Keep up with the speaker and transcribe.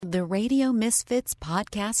the Radio Misfits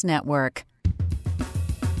Podcast Network.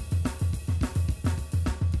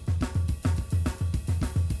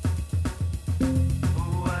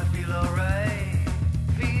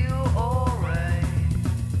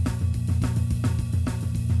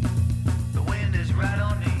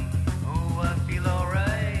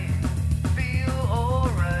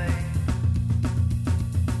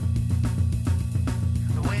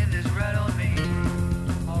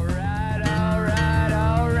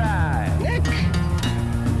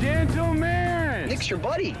 Your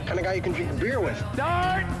buddy, kind of guy you can drink a beer with.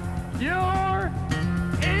 Start your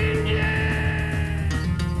engine!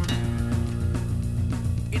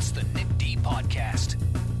 It's the Nick D Podcast.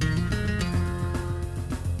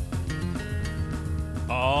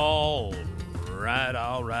 All right.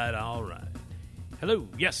 Hello,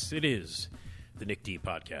 yes, it is the Nick D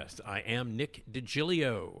Podcast. I am Nick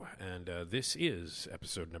DiGilio, and this is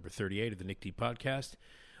episode number 38 of the Nick D Podcast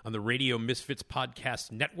on the Radio Misfits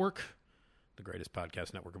Podcast Network. The greatest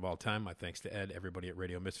podcast network of all time. My thanks to Ed, everybody at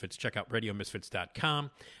Radio Misfits. Check out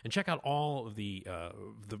radiomisfits.com and check out all of the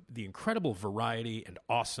incredible variety and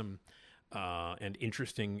awesome and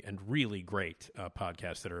interesting and really great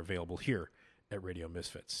podcasts that are available here at Radio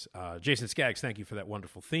Misfits. Jason Skaggs, thank you for that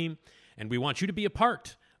wonderful theme. And we want you to be a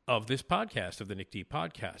part of this podcast, of the Nick D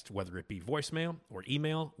Podcast, whether it be voicemail or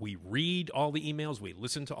email. We read all the emails, we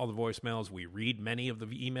listen to all the voicemails, we read many of the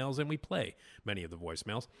emails, and we play many of the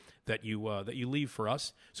voicemails that you leave for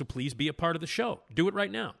us. So please be a part of the show. Do it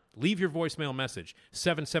right now. Leave your voicemail message,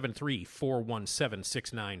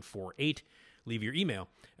 773-417-6948. Leave your email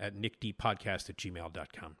at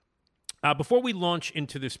nickdpodcast@gmail.com. Before we launch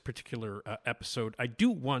into this particular episode, I do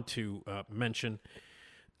want to mention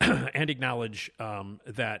and acknowledge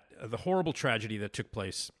that the horrible tragedy that took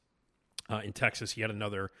place in Texas, yet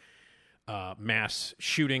another mass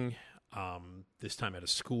shooting, this time at a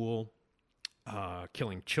school,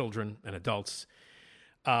 killing children and adults,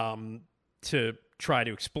 to try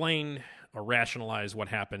to explain or rationalize what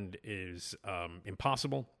happened is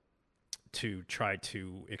impossible. To try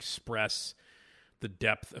to express the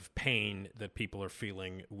depth of pain that people are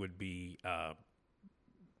feeling would be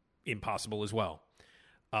impossible as well.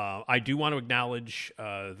 I do want to acknowledge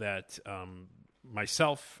that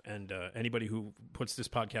myself and anybody who puts this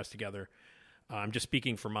podcast together, I'm just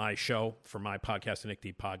speaking for my show, for my podcast, the Nick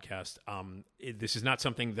D Podcast. This is not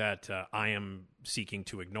something that I am seeking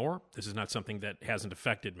to ignore. This is not something that hasn't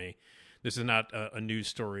affected me. This is not a news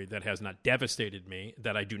story that has not devastated me,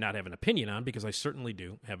 that I do not have an opinion on, because I certainly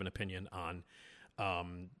do have an opinion on,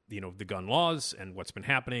 the gun laws and what's been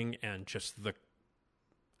happening, and just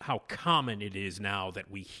how common it is now that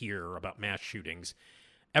we hear about mass shootings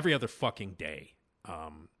every other fucking day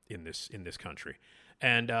in this country.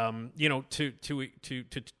 And to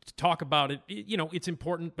talk about it, it's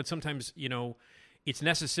important, but sometimes it's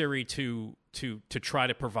necessary to try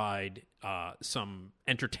to provide some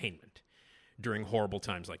entertainment during horrible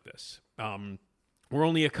times like this. We're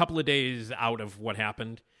only a couple of days out of what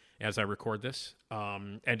happened as I record this,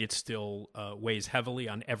 and it still weighs heavily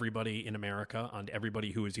on everybody in America, on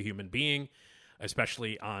everybody who is a human being,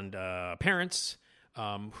 especially on parents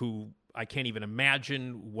who I can't even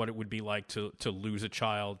imagine what it would be like to lose a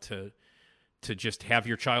child, to just have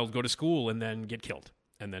your child go to school and then get killed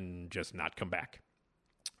and then just not come back.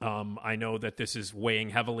 I know that this is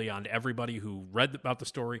weighing heavily on everybody who read about the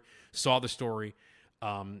story, saw the story,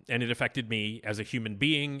 and it affected me as a human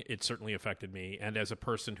being. It certainly affected me, and as a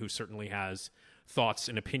person who certainly has thoughts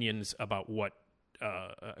and opinions about what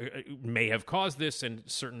may have caused this, and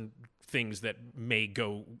certain things that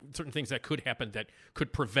could happen that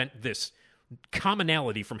could prevent this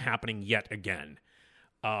commonality from happening yet again.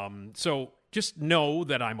 So just know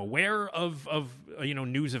that I'm aware of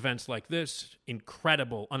news events like this,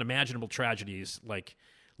 incredible, unimaginable tragedies like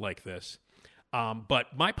this.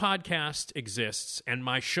 But my podcast exists, and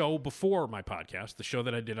my show before my podcast, the show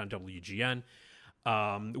that I did on WGN,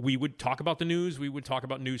 we would talk about the news, we would talk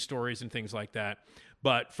about news stories and things like that.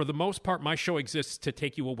 But for the most part, my show exists to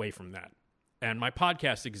take you away from that. And my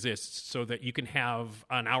podcast exists so that you can have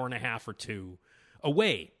an hour and a half or two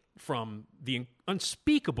away from the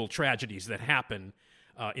unspeakable tragedies that happen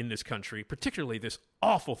in this country, particularly this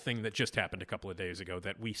awful thing that just happened a couple of days ago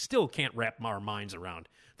that we still can't wrap our minds around,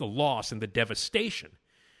 the loss and the devastation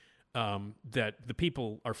that the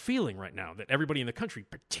people are feeling right now, that everybody in the country,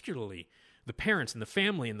 particularly the parents and the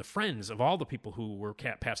family and the friends of all the people who were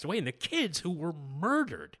passed away and the kids who were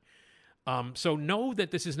murdered. So know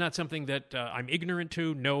that this is not something that I'm ignorant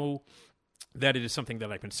to. Know that it is something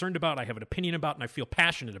that I'm concerned about, I have an opinion about, and I feel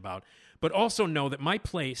passionate about. But also know that my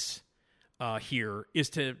place here is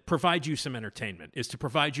to provide you some entertainment, is to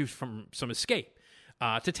provide you some escape,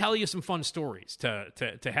 to tell you some fun stories,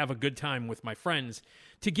 to have a good time with my friends,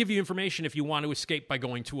 to give you information if you want to escape by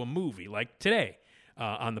going to a movie, like today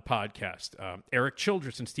on the podcast. Erik,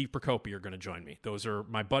 Childress, and Steve Prokopy are going to join me. Those are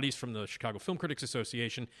my buddies from the Chicago Film Critics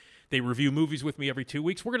Association. They review movies with me every 2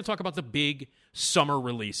 weeks. We're going to talk about the big summer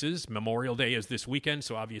releases. Memorial Day is this weekend,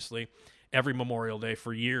 so obviously every Memorial Day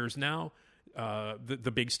for years now,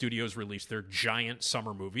 the big studios release their giant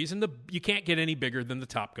summer movies, and you can't get any bigger than the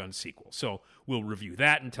Top Gun sequel. So we'll review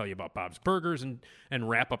that and tell you about Bob's Burgers and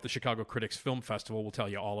wrap up the Chicago Critics Film Festival. We'll tell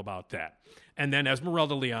you all about that. And then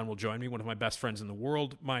Esmeralda Leon will join me, one of my best friends in the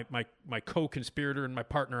world, my co-conspirator and my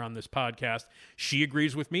partner on this podcast. She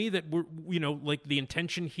agrees with me that the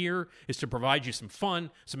intention here is to provide you some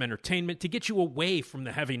fun, some entertainment, to get you away from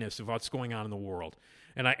the heaviness of what's going on in the world.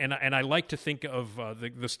 And I like to think of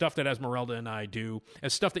the stuff that Esmeralda and I do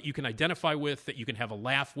as stuff that you can identify with, that you can have a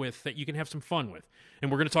laugh with, that you can have some fun with.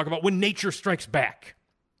 And we're going to talk about when nature strikes back.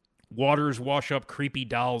 Waters wash up creepy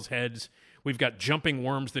dolls' heads. We've got jumping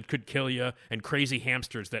worms that could kill you, and crazy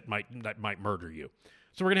hamsters that might murder you.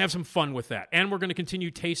 So we're going to have some fun with that. And we're going to continue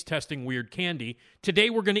taste testing weird candy. Today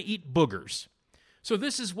we're going to eat boogers. So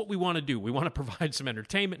this is what we want to do. We want to provide some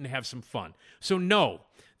entertainment and have some fun. So know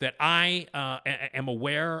that I am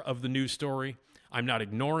aware of the news story. I'm not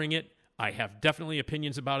ignoring it. I have definitely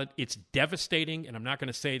opinions about it. It's devastating, and I'm not going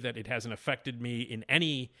to say that it hasn't affected me in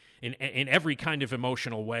every kind of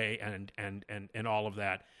emotional way and all of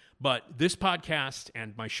that. But this podcast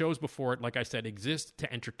and my shows before it, like I said, exist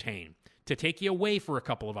to entertain, to take you away for a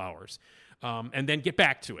couple of hours, and then get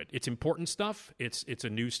back to it. It's important stuff. It's a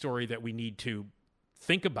news story that we need to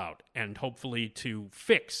think about and hopefully to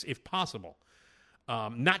fix if possible.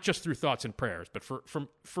 Not just through thoughts and prayers, but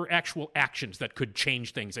for actual actions that could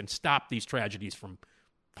change things and stop these tragedies from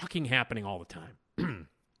fucking happening all the time.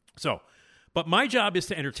 But my job is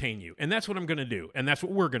to entertain you, and that's what I'm going to do, and that's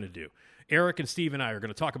what we're going to do. Erik and Steve and I are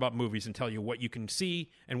going to talk about movies and tell you what you can see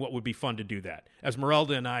and what would be fun to do that.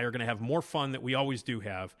 Esmeralda and I are going to have more fun that we always do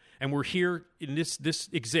have, and we're here, and this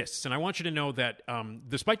exists. And I want you to know that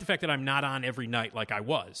despite the fact that I'm not on every night like I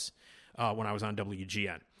was when I was on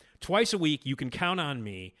WGN, twice a week, you can count on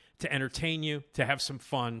me to entertain you, to have some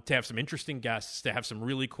fun, to have some interesting guests, to have some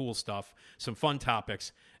really cool stuff, some fun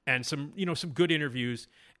topics, and some good interviews.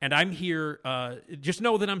 And I'm here. Just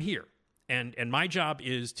know that I'm here. And my job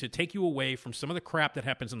is to take you away from some of the crap that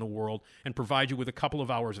happens in the world and provide you with a couple of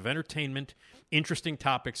hours of entertainment, interesting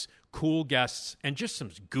topics, cool guests, and just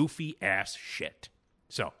some goofy ass shit.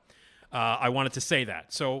 So I wanted to say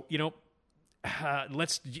that. So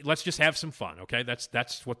let's just have some fun, okay?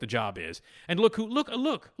 That's what the job is. And look.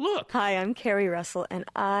 Hi, I'm Carrie Russell, and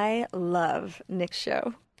I love Nick's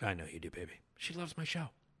show. I know you do, baby. She loves my show.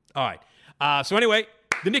 All right. So anyway,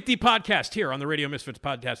 the Nick D podcast here on the Radio Misfits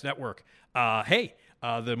Podcast Network.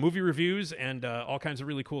 The movie reviews and all kinds of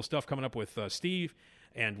really cool stuff coming up with Steve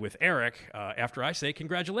and with Erik after I say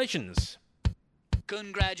congratulations.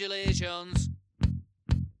 Congratulations.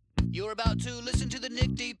 You're about to listen to the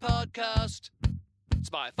Nick D podcast. It's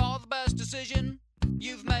by far the best decision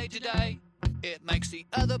you've made today. It makes the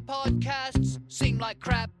other podcasts seem like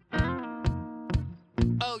crap.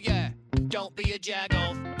 Oh yeah, don't be a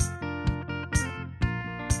jagoff.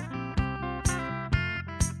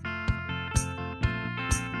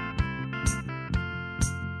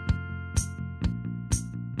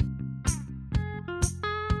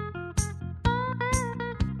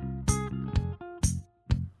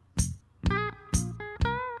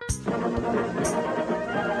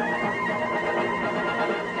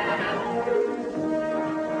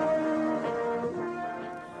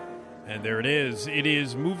 And there it is. It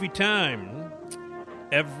is movie time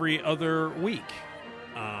every other week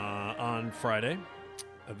on Friday,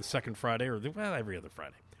 the second Friday, every other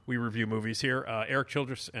Friday. We review movies here. Erik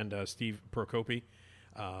Childress and Steve Prokopy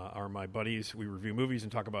are my buddies. We review movies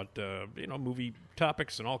and talk about movie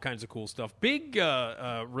topics and all kinds of cool stuff. Big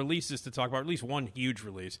releases to talk about, at least one huge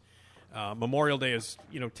release. Memorial Day is,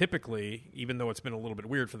 typically, even though it's been a little bit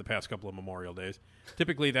weird for the past couple of Memorial Days,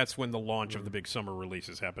 typically that's when the launch of the big summer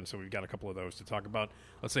releases happen. So we've got a couple of those to talk about.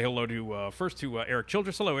 Let's say hello to Erik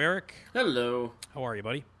Childress. Hello, Erik. Hello. How are you,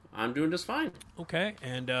 buddy? I'm doing just fine. Okay,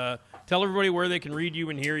 and tell everybody where they can read you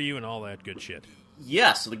and hear you and all that good shit.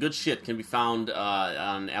 Yes, so the good shit can be found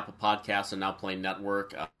on Apple Podcasts and Now Playing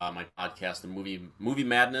Network. My podcast, The Movie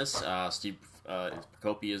Madness. Steve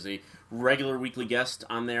Prokopy is a regular weekly guest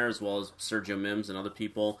on there, as well as Sergio Mims and other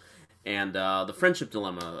people. And The Friendship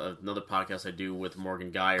Dilemma, another podcast I do with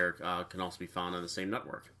Morgan Geyer, can also be found on the same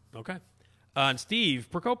network. Okay. And Steve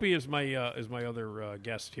Prokopy is my other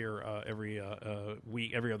guest here every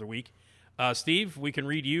other week. Steve, we can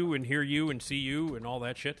read you and hear you and see you and all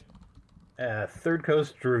that shit.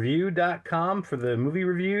 thirdcoastreview.com for the movie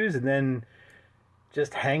reviews, and then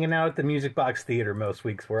just hanging out at the Music Box Theater most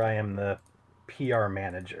weeks, where I am the PR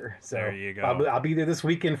manager. So there you go. I'll be there this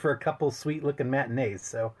weekend for a couple sweet-looking matinees.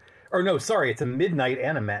 So, or no, sorry, it's a midnight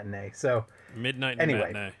and a matinee. So midnight and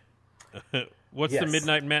anyway. matinee. What's the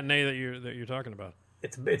midnight matinee that you're talking about?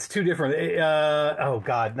 It's two different. Oh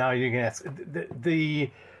God, now you're gonna ask. The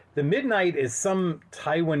midnight is some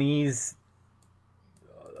Taiwanese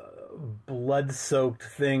blood-soaked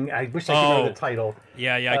thing. I wish I could remember the title.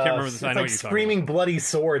 Yeah, I can't remember the title. It's like Screaming Bloody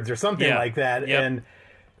Swords or something like that. Yep.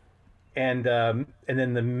 And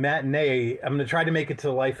then the matinee, I'm going to try to make it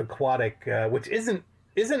to Life Aquatic, which isn't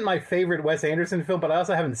my favorite Wes Anderson film, but I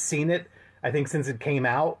also haven't seen it, I think, since it came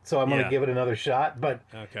out, so I'm going to give it another shot. But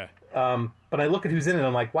okay. But I look at who's in it, and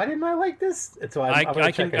I'm like, why didn't I like this? And so I'm going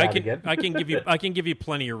to check it out again. I can give you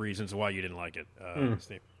plenty of reasons why you didn't like it,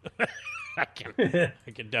 Steve. I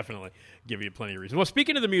can definitely give you plenty of reasons. Well,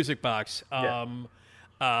 speaking of the Music Box,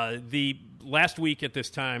 the last week at this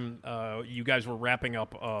time, you guys were wrapping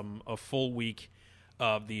up a full week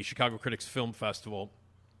of the Chicago Critics Film Festival,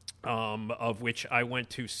 of which I went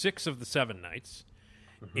to 6 of the 7 nights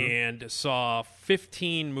and saw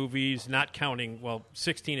 15 movies, not counting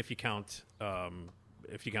 16 if you count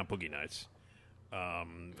Boogie Nights,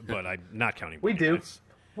 but I'm not counting. Boogie Nights.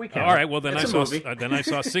 We can. All right. Well, then I saw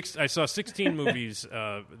 16 movies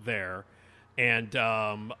there, and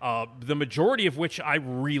the majority of which I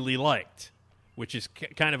really liked, which is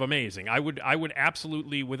kind of amazing. I would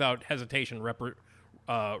absolutely, without hesitation,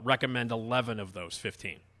 recommend 11 of those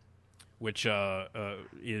 15, which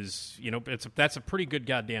is that's a pretty good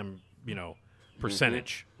goddamn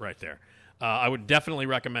percentage right there. I would definitely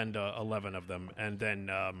recommend 11 of them, and then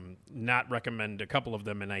not recommend a couple of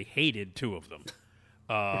them, and I hated 2 of them.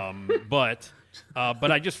 But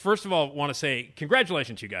I just first of all want to say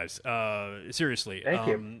congratulations, you guys. Seriously, thank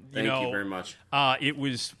you. Thank you very much. It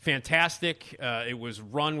was fantastic. It was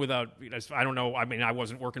run without. I don't know. I mean, I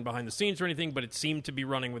wasn't working behind the scenes or anything, but it seemed to be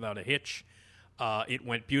running without a hitch. It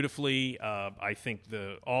went beautifully. I think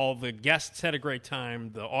all the guests had a great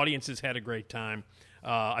time. The audiences had a great time.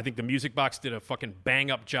 I think the Music Box did a fucking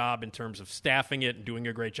bang up job in terms of staffing it and doing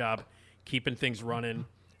a great job keeping things running.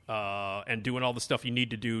 And doing all the stuff you need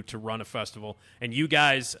to do to run a festival. And you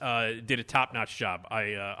guys did a top-notch job.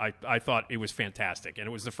 I thought it was fantastic. And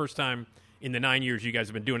it was the first time in the 9 years you guys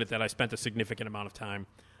have been doing it that I spent a significant amount of time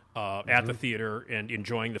at the theater and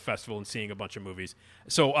enjoying the festival and seeing a bunch of movies.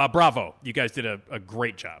 So bravo. You guys did a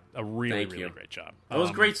great job. A really great job. It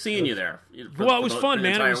was great seeing you there. It was fun,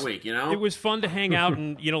 man. Entire week, It was fun to hang out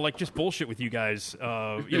and, just bullshit with you guys,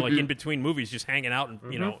 like in between movies, just hanging out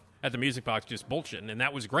and, at the Music Box, just bullshitting, and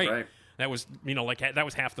that was great. Right. That was, that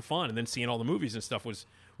was half the fun, and then seeing all the movies and stuff was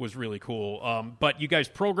really cool. But you guys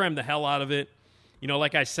programmed the hell out of it.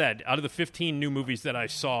 Like I said, out of the 15 new movies that I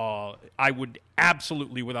saw, I would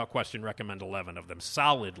absolutely, without question, recommend 11 of them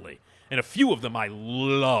solidly, and a few of them I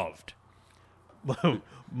loved.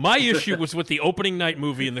 My issue was with the opening night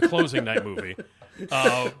movie and the closing night movie.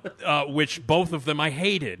 Which both of them I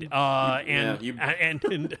hated, and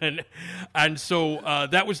so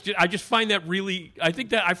that was. I just find that really.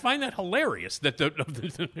 I find that hilarious that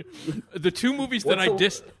the 2 movies that I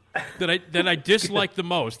disliked the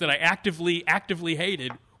most, that I actively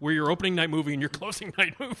hated, were your opening night movie and your closing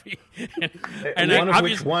night movie, and one of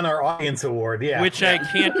which won our audience award. Yeah, which I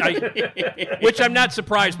can't. Which I'm not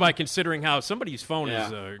surprised by, considering how somebody's phone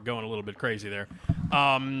is going a little bit crazy there.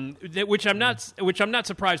 Which I'm not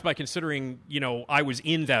surprised by, considering I was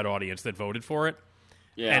in that audience that voted for it.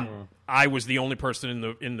 Yeah. And I was the only person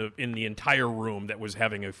in the entire room that was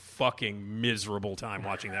having a fucking miserable time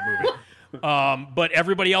watching that movie. But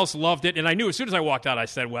everybody else loved it, and I knew as soon as I walked out, I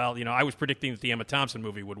said, well, I was predicting that the Emma Thompson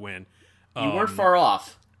movie would win. You weren't far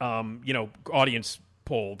off. Audience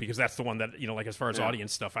poll, because that's the one that, as far as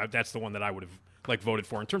audience stuff, that's the one that I would have voted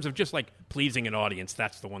for in terms of just pleasing an audience.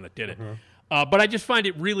 That's the one that did it. But I just find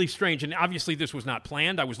it really strange, and obviously this was not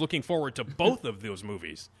planned. I was looking forward to both of those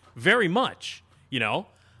movies very much,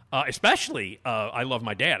 especially I Love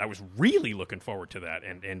My Dad. I was really looking forward to that,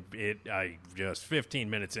 and I just 15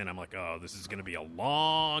 minutes in, I'm like, oh, this is going to be a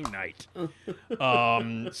long night.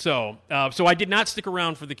 So I did not stick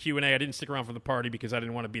around for the Q&A. I didn't stick around for the party because I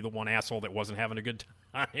didn't want to be the one asshole that wasn't having a good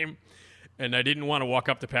time. And I didn't want to walk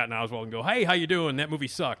up to Patton Oswalt and go, hey, how you doing? That movie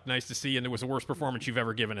sucked. Nice to see you, and it was the worst performance you've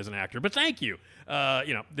ever given as an actor. But thank you.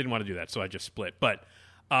 Didn't want to do that, so I just split. But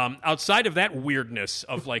outside of that weirdness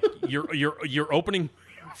of your opening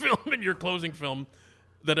film and your closing film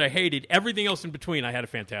that I hated. Everything else in between, I had a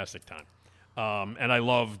fantastic time. And I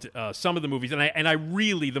loved some of the movies. And I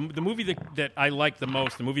really, the movie that I liked the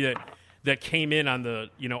most, the movie that came in on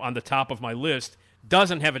the top of my list,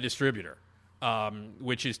 doesn't have a distributor.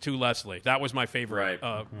 Which is To Leslie. That was my favorite.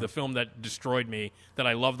 Right. The film that destroyed me, that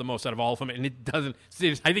I love the most out of all of them, and it doesn't.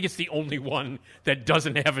 I think it's the only one that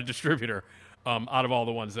doesn't have a distributor out of all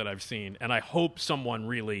the ones that I've seen. And I hope someone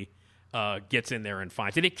really gets in there and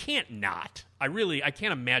finds it. It can't not. I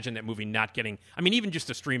can't imagine that movie not getting. I mean, even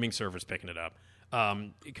just a streaming service picking it up,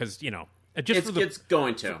 because it's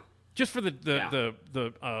going to. Just for the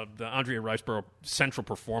Andrea Riseborough central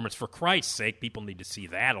performance, for Christ's sake, people need to see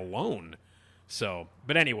that alone. So,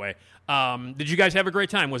 but anyway, did you guys have a great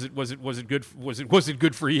time? Was it good? Was it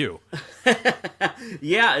good for you?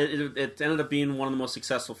 Yeah, it ended up being one of the most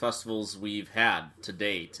successful festivals we've had to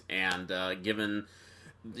date, and given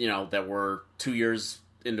that we're 2 years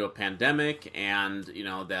into a pandemic, and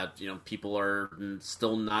that people are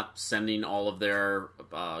still not sending all of their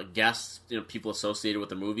guests, people associated with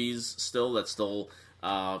the movies still. That's still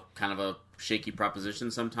kind of a shaky proposition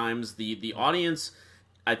sometimes. The audience,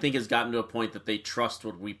 I think, has gotten to a point that they trust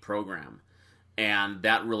what we program, and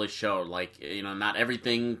that really showed. Like, not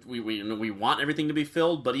everything we want everything to be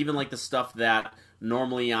filled, but even like the stuff that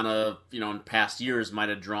normally on in past years might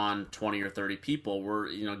have drawn 20 or 30 people,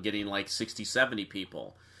 we're getting like 60, 70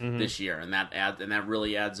 people this year, and that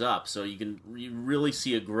really adds up. So you really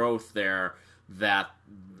see a growth there, that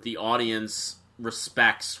the audience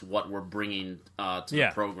respects what we're bringing to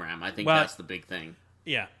the program. I think that's the big thing.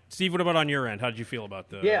 Yeah. Steve, what about on your end? How did you feel about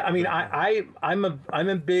the... Yeah, I mean, I'm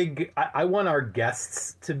a big... I want our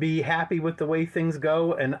guests to be happy with the way things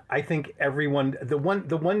go, and I think everyone... The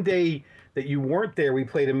one day that you weren't there, we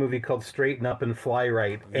played a movie called Straighten Up and Fly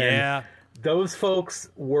Right. And those folks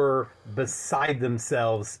were beside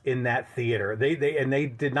themselves in that theater. They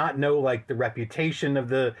did not know, like, the reputation of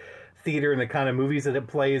the theater and the kind of movies that it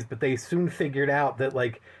plays, but they soon figured out that,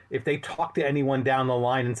 like, if they talk to anyone down the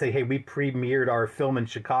line and say, hey, we premiered our film in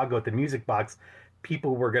Chicago at the Music Box,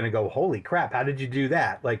 people were going to go, holy crap, how did you do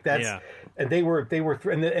that? Like, that's, and they were,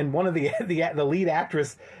 and one of the lead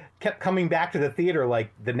actress kept coming back to the theater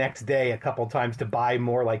like the next day a couple times to buy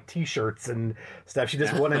more like t-shirts and stuff. She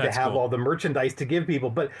just wanted to have all the merchandise to give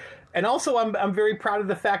people. But, and also I'm very proud of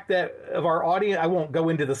the fact that of our audience, I won't go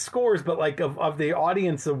into the scores, but like of the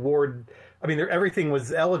audience award, I mean, everything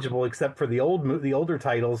was eligible except for the older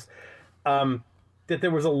titles. That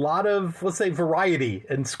there was a lot of, let's say, variety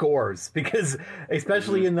in scores, because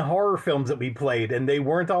especially in the horror films that we played, and they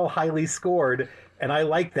weren't all highly scored, and I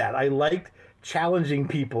liked that. I liked challenging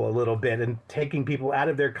people a little bit and taking people out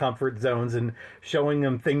of their comfort zones and showing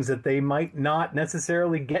them things that they might not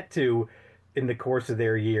necessarily get to in the course of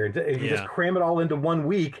their year. If you just cram it all into 1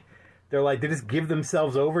 week, they just give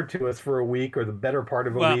themselves over to us for a week or the better part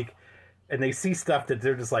of a week. And they see stuff that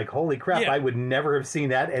they're just like, holy crap, I would never have seen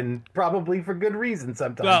that, and probably for good reason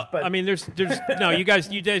sometimes. Well, but I mean, there's no, you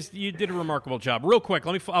did a remarkable job. Real quick,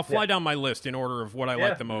 I'll fly down my list in order of what I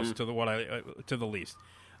like the most to the least.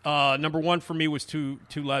 Number one for me was to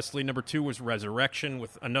Leslie. Number two was Resurrection,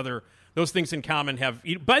 with another. Those things in common have.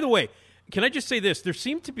 By the way, can I just say this? There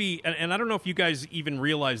seemed to be, and I don't know if you guys even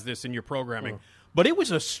realize this in your programming, but it was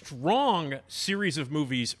a strong series of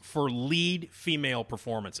movies for lead female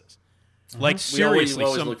performances. Like, seriously, we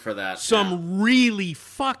always look for that. Some really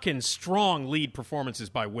fucking strong lead performances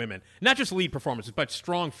by women. Not just lead performances, but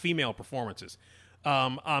strong female performances.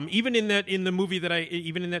 Even in the movie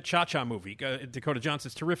even in that Cha-Cha movie, Dakota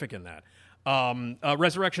Johnson's terrific in that.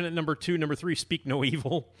 Resurrection at number 2. Number 3, Speak No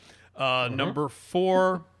Evil. Number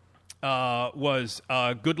 4 was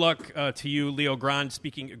Good Luck to You, Leo Grande,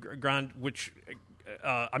 which,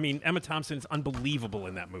 I mean, Emma Thompson's unbelievable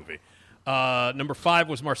in that movie. Number 5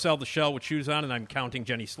 was Marcel the Shell with Shoes On, and I'm counting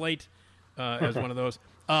Jenny Slate as one of those.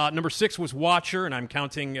 Number 6 was Watcher, and I'm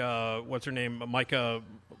counting what's her name, Micah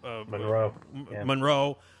Monroe,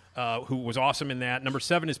 Monroe, who was awesome in that. Number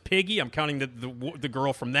 7 is Piggy. I'm counting the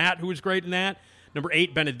girl from that who was great in that. Number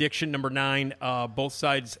 8, Benediction. Number 9, Both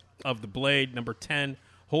Sides of the Blade. Number 10,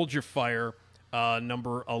 Hold Your Fire.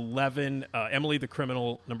 Number 11, Emily the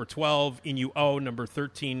Criminal. Number 12, Inuo. Number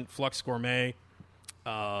 13, Flux Gourmet.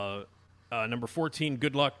 Number 14,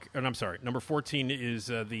 Good Luck. And I'm sorry. Number 14 is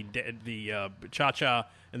the Cha-Cha,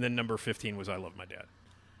 and then number 15 was I Love My Dad.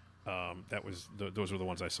 That was those were the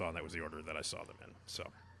ones I saw, and that was the order that I saw them in. So,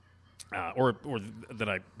 or that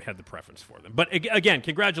I had the preference for them. But again,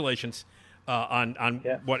 congratulations on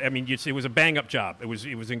what I mean. It was a bang up job. It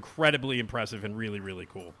was incredibly impressive and really, really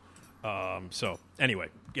cool. So anyway,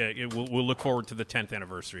 we'll look forward to the 10th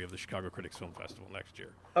anniversary of the Chicago Critics Film Festival next year.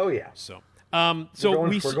 Oh yeah. So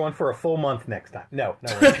we're going for a full month next time. No.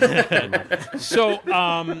 So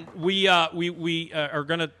we are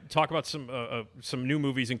going to talk about some new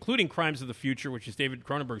movies, including Crimes of the Future, which is David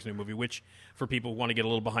Cronenberg's new movie. Which, for people who want to get a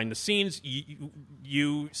little behind the scenes,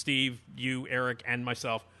 you, Steve, you, Erik, and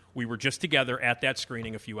myself, we were just together at that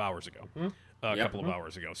screening a few hours ago. A couple of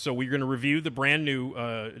hours ago. So we're going to review the brand new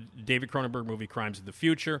David Cronenberg movie, Crimes of the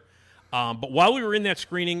Future. But while we were in that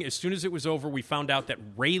screening, as soon as it was over, we found out that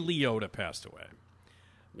Ray Liotta passed away.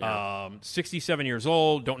 Yeah. 67 years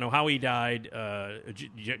old. Don't know how he died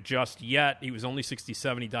just yet. He was only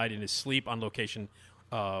 67. He died in his sleep on location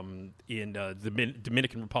in the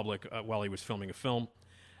Dominican Republic while he was filming a film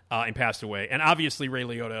and passed away. And obviously Ray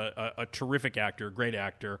Liotta, a terrific actor, great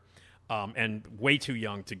actor. And way too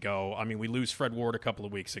young to go. I mean, we lose Fred Ward a couple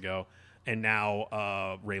of weeks ago, and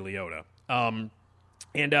now Ray Liotta.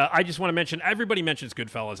 And I just want to mention, everybody mentions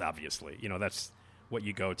Goodfellas, obviously. That's what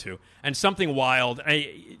you go to. And Something Wild.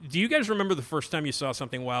 Do you guys remember the first time you saw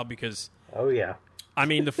Something Wild? Because, oh, yeah. I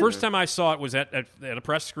mean, the first time I saw it was at a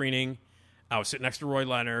press screening. I was sitting next to Roy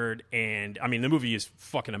Leonard, and, I mean, the movie is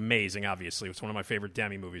fucking amazing, obviously. It's one of my favorite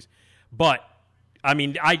Demi movies. But I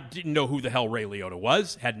mean, I didn't know who the hell Ray Liotta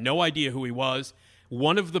was, had no idea who he was.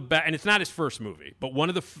 One of the best, and it's not his first movie, but one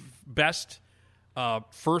of the best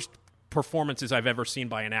first performances I've ever seen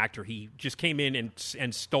by an actor. He just came in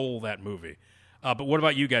and stole that movie. But what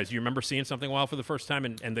about you guys? Do you remember seeing Something Wild for the first time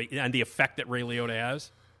and the effect that Ray Liotta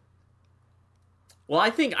has? Well,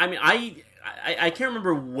 I can't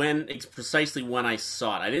remember precisely when I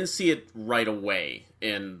saw it. I didn't see it right away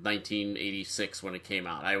in 1986 when it came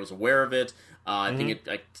out. I was aware of it. I think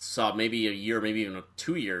I saw maybe a year, maybe even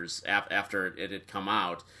 2 years after it had come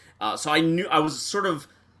out. So I was sort of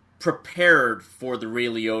prepared for the Ray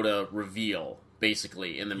Liotta reveal,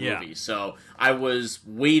 basically, in the movie. Yeah. So I was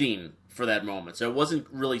waiting for that moment. So it wasn't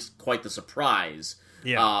really quite the surprise.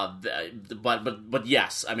 Yeah. But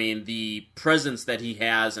yes, I mean, the presence that he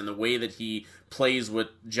has and the way that he plays with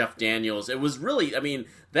Jeff Daniels, it was really, I mean,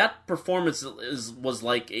 that performance was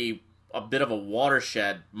like a bit of a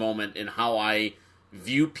watershed moment in how I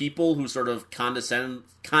view people who sort of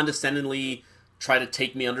condescendingly try to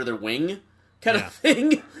take me under their wing kind of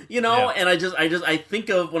thing, and I think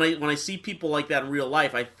of when I see people like that in real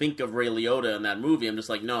life, I think of Ray Liotta in that movie. I'm just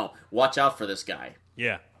like, no, watch out for this guy.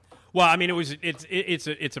 Yeah. Well, I mean,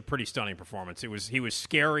 it's a pretty stunning performance. He was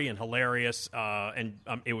scary and hilarious, and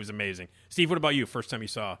it was amazing. Steve, what about you? First time you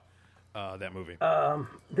saw that movie?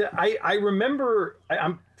 I remember.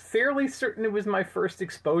 I'm fairly certain it was my first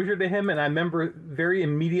exposure to him, and I remember very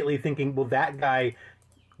immediately thinking, "Well, that guy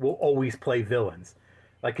will always play villains."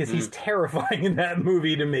 Like, because he's terrifying in that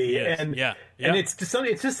movie to me, and it's just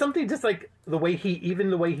something just like the way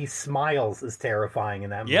he smiles is terrifying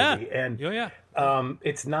in that movie, and it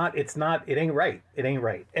ain't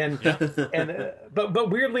right, and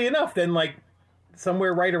but weirdly enough, then like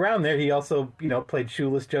somewhere right around there, he also played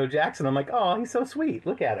Shoeless Joe Jackson. I'm like, oh, he's so sweet,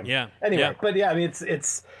 look at him. Anyway, but I mean,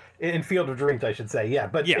 it's in Field of Dreams, I should say,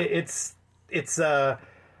 it's.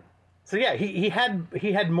 So yeah, he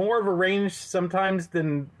had more of a range sometimes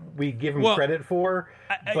than we give him credit for.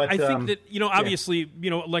 I think that obviously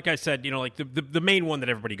like I said, like the main one that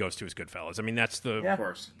everybody goes to is Goodfellas. I mean that's of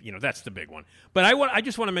course that's the big one. But I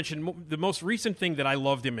just want to mention the most recent thing that I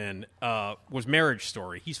loved him in was Marriage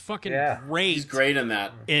Story. He's fucking great. He's great in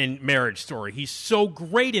that. In Marriage Story, he's so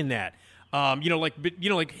great in that.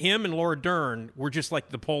 Like him and Laura Dern were just like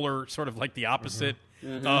the polar, sort of like the opposite.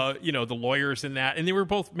 The lawyers in that, and they were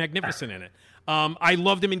both magnificent in it. I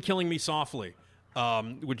loved him in Killing Me Softly,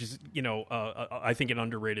 which is, I think an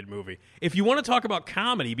underrated movie. If you want to talk about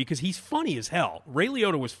comedy, because he's funny as hell. Ray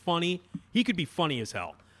Liotta was funny. He could be funny as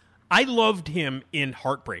hell. I loved him in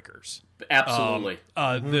Heartbreakers. Absolutely.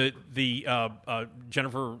 The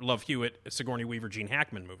Jennifer Love Hewitt, Sigourney Weaver, Gene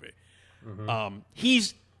Hackman movie.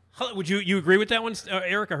 He's... Would you agree with that one,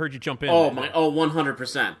 Erik? I heard you jump in.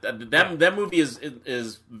 100%. That movie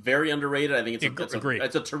is very underrated. I think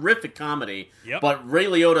it's a terrific comedy. Yep. But Ray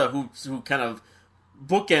Liotta, who kind of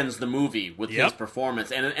bookends the movie with his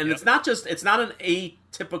performance, and it's not an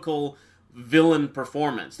atypical villain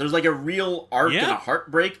performance. There's like a real arc and a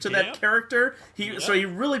heartbreak to that character. So he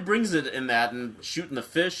really brings it in that, and shooting the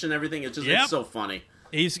fish and everything. It's just it's so funny.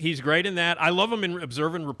 He's great in that. I love him in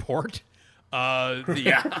Observe and Report.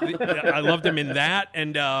 I loved him in that,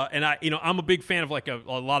 and I, I'm a big fan of like a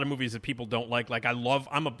lot of movies that people don't like. Like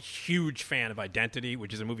I'm a huge fan of Identity,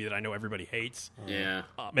 which is a movie that I know everybody hates. Yeah,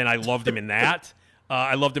 and I loved him in that.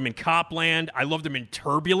 I loved him in Copland. I loved him in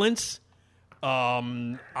Turbulence.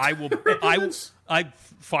 I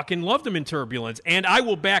fucking loved him in Turbulence, and I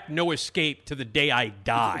will back No Escape to the day I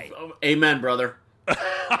die. Amen, brother.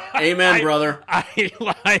 Amen, brother.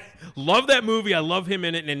 I love that movie. I love him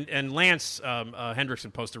in it, and Lance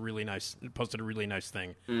Hendrickson posted a really nice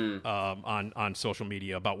thing on social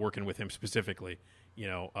media about working with him specifically.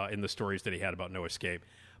 In the stories that he had about No Escape.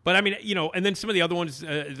 But I mean, and then some of the other ones,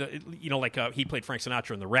 he played Frank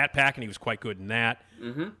Sinatra in The Rat Pack, and he was quite good in that.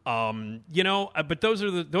 Mm-hmm. But those are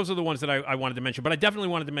the ones that I wanted to mention. But I definitely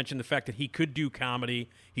wanted to mention the fact that he could do comedy.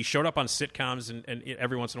 He showed up on sitcoms and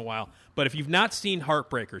every once in a while. But if you've not seen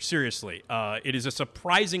Heartbreaker, seriously, it is a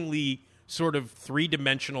surprisingly sort of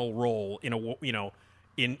three-dimensional role in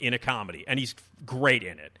a comedy, and he's great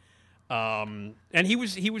in it. And he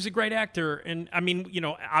was a great actor, and I mean,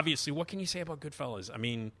 obviously, what can you say about Goodfellas? I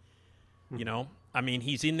mean,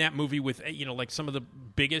 he's in that movie with like some of the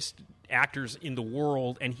biggest actors in the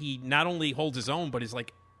world, and he not only holds his own, but is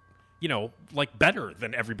like better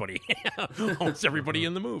than everybody, almost everybody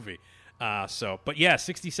in the movie. But yeah,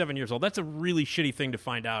 67 years old. That's a really shitty thing to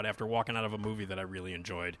find out after walking out of a movie that I really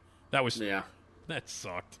enjoyed. That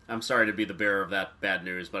sucked. I'm sorry to be the bearer of that bad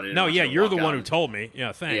news, but you're the one who told me.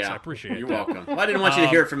 Yeah, thanks. I appreciate it. You're welcome. Well, I didn't want you to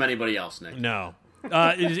hear it from anybody else, Nick. No.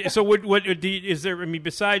 So what is there? I mean,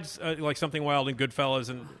 besides like Something Wild and Goodfellas,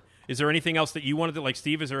 and is there anything else that you wanted to, like,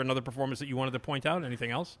 Steve? Is there another performance that you wanted to point out?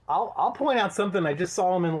 Anything else? I'll point out something I just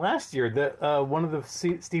saw him in last year. That one of the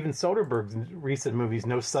Steven Soderbergh's recent movies,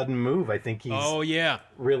 No Sudden Move. I think he's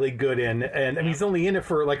really good in, and I mean, he's only in it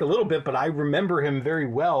for like a little bit, but I remember him very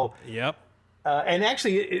well. Yep. And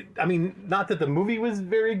actually, not that the movie was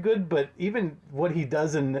very good, but even what he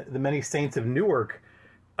does in The Many Saints of Newark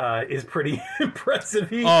is pretty impressive.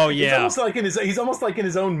 He's almost like in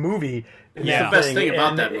his own movie. Yeah, the best thing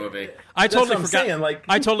about that movie. I totally forgot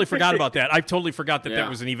about that. I totally forgot that that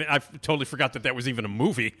was I totally forgot that was even a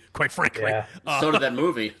movie. Quite frankly, so did that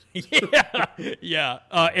movie. Yeah.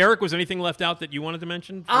 Erik, was anything left out that you wanted to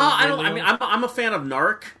mention? I'm a fan of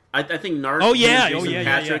Narc. I think Narc. Oh yeah,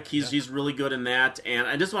 Patrick. He's really good in that, and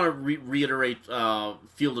I just want to reiterate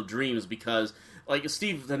Field of Dreams because, like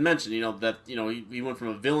Steve had mentioned, that he went from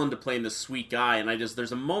a villain to playing this sweet guy, and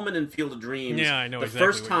there's a moment in Field of Dreams. Yeah, I know the exactly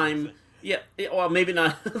first time. Yeah, well, maybe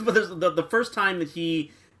not, but there's the first time that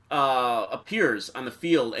he appears on the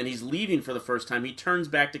field and he's leaving for the first time. He turns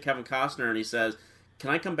back to Kevin Costner and he says,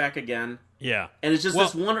 "Can I come back again?" Yeah, and it's just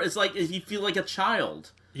this wonder. It's like he feels like a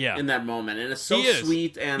child. Yeah. In that moment, and it's so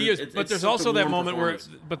sweet, and but there's also that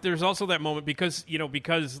moment because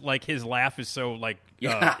like his laugh is so like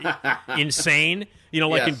insane, in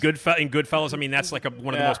Goodfellas. I mean, that's like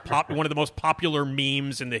one of the most popular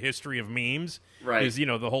memes in the history of memes. Right. Is the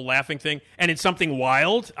whole laughing thing, and in Something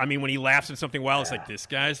Wild. I mean, when he laughs in Something Wild, it's like, this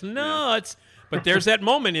guy's nuts. But there's that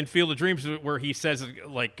moment in Field of Dreams where he says,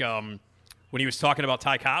 like, when he was talking about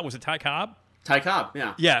Ty Cobb. Was it Ty Cobb? Ty Cobb,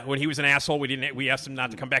 yeah. Yeah, when he was an asshole, we asked him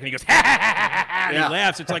not to come back, and he goes, ha, ha, ha, ha, ha, and he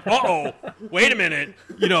laughs. It's like, uh-oh, wait a minute.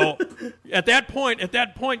 At that point,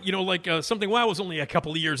 Something Wild was only a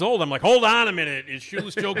couple of years old. I'm like, hold on a minute. Is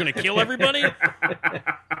Shoeless Joe going to kill everybody? Anyway.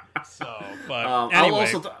 I'll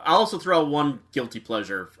also throw out one guilty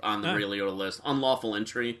pleasure on the Ray Liotta list. Unlawful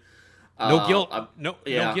Entry. No guilt. No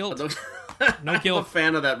guilt. No guilt. I'm a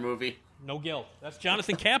fan of that movie. No guilt. That's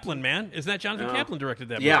Jonathan Kaplan, man. Isn't that Jonathan Kaplan directed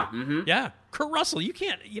that movie? Yeah. Mm-hmm. Yeah. Kurt Russell, you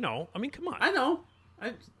can't, come on. I know.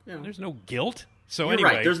 There's no guilt. So You're anyway.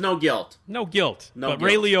 right. There's no guilt. No guilt. But guilt.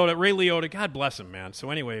 Ray Liotta, God bless him, man.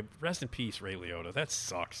 So anyway, rest in peace, Ray Liotta. That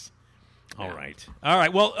sucks. All right.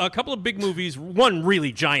 Well, a couple of big movies. One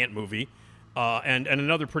really giant movie. And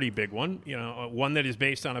another pretty big one. One that is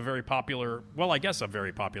based on a very popular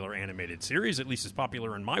animated series, at least as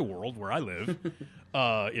popular in my world where I live.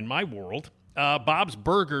 In my world, Bob's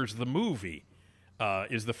Burgers, the movie,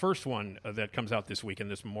 is the first one that comes out this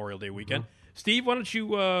weekend, this Memorial Day weekend. Mm-hmm. Steve, why don't you,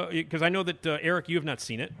 because I know that, Erik, you have not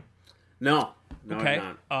seen it. No, okay.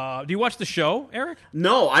 I'm not. Do you watch the show, Erik?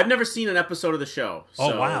 No, I've never seen an episode of the show.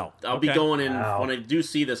 So wow. I'll be going in, when I do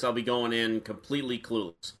see this, I'll be going in completely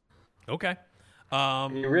clueless. Okay.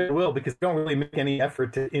 You really will, because they don't really make any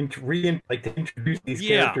effort to introduce these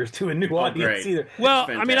characters to a new audience either. Well,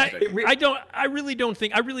 I mean, I really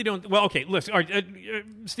don't. Well, okay, listen. All right,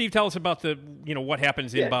 Steve, tell us about the what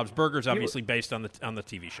happens in Bob's Burgers, obviously based on the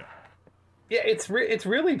TV show. Yeah, it's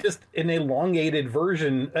really just an elongated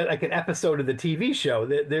version, like an episode of the TV show.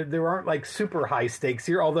 There aren't like super high stakes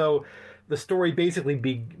here, although the story basically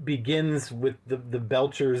begins with the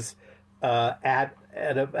Belchers at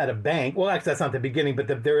a bank. Well, actually, that's not the beginning, but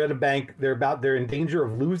they're at a bank. They're in danger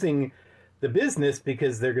of losing the business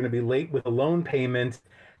because they're going to be late with a loan payment.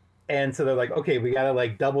 And so they're like, okay, we got to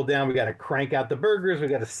like double down. We got to crank out the burgers. We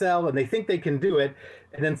got to sell. And they think they can do it.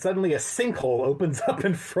 And then suddenly a sinkhole opens up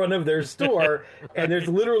in front of their store. And there's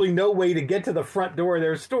literally no way to get to the front door of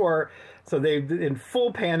their store. So they're in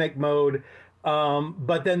full panic mode.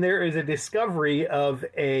 But then there is a discovery of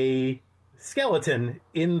a skeleton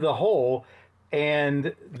in the hole.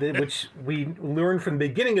 And which we learned from the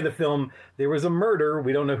beginning of the film, there was a murder.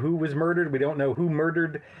 We don't know who was murdered. We don't know who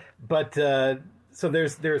murdered. But so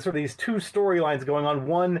there's sort of these two storylines going on.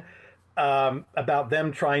 One about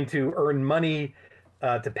them trying to earn money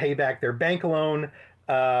to pay back their bank loan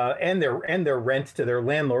and their rent to their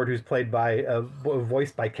landlord, who's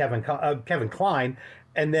voiced by Kevin Kline.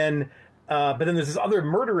 And then, but then there's this other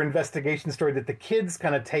murder investigation story that the kids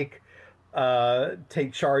kind of take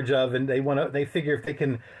charge of, and they figure if they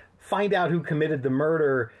can find out who committed the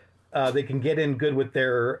murder, they can get in good with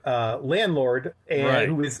their landlord,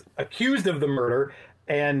 who is accused of the murder,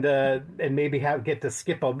 and maybe get to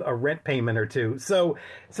skip a rent payment or two. So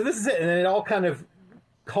this is it, and it all kind of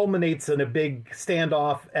culminates in a big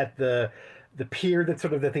standoff at the pier that's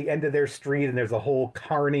sort of at the end of their street, and there's a whole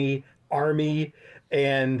carny army,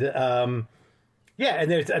 and I'm not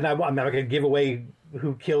going to give away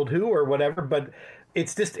who killed who or whatever, but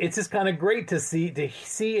it's just kind of great to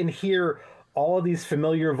see and hear all of these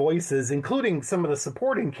familiar voices, including some of the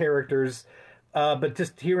supporting characters, but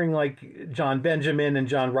just hearing like John Benjamin and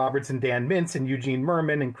John Roberts and Dan Mintz and Eugene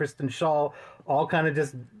Merman and Kristen Schaal all kind of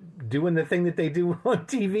just doing the thing that they do on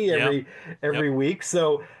TV every week.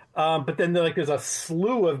 So, but then there's a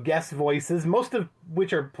slew of guest voices, most of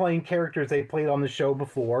which are playing characters they played on the show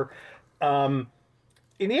before.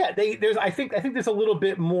 And yeah, I think there's a little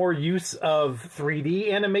bit more use of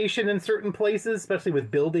 3D animation in certain places, especially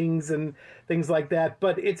with buildings and things like that.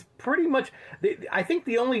 But it's pretty much, I think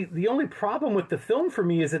the only problem with the film for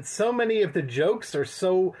me is that so many of the jokes are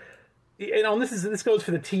so, and this goes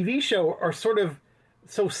for the TV show, are sort of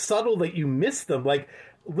so subtle that you miss them, like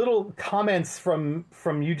little comments from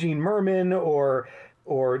Eugene Merman or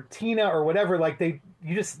Tina or whatever. Like they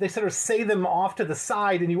sort of say them off to the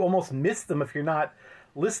side, and you almost miss them if you're not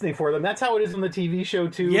listening for them. That's how it is on the TV show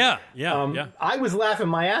too. Yeah. I was laughing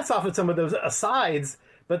my ass off at some of those asides,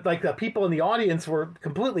 but like the people in the audience were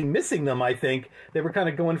completely missing them. I think they were kind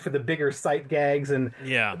of going for the bigger sight gags, and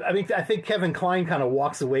I think Kevin Kline kind of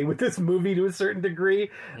walks away with this movie to a certain degree,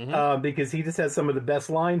 because he just has some of the best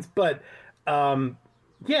lines. But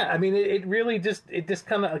it really just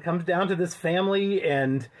kind of comes down to this family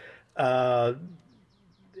and.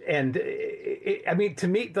 To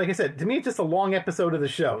me, like I said, it's just a long episode of the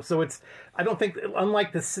show. So I don't think,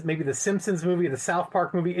 unlike maybe the Simpsons movie, the South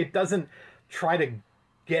Park movie, it doesn't try to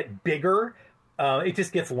get bigger. It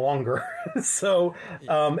just gets longer. So,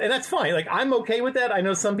 and that's fine. Like, I'm okay with that. I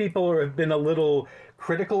know some people have been a little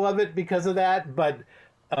critical of it because of that, but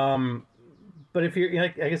if you're,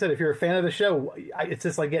 like I said, if you're a fan of the show, it's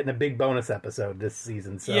just like getting a big bonus episode this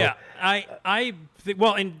season. So yeah, I think,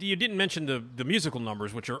 well, and you didn't mention the musical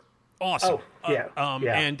numbers, which are awesome. Oh, yeah.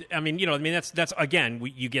 And I mean, that's again,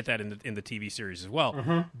 you get that in the TV series as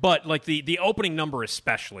well. But like the opening number,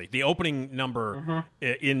 especially the opening number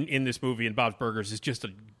in this movie in Bob's Burgers, is just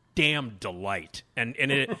a damn delight, and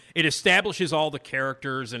it establishes all the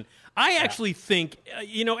characters. And I actually think,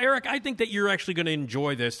 Erik, I think that you're actually going to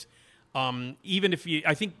enjoy this. Even if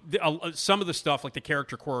I think some of the stuff, like the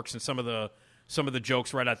character quirks and some of the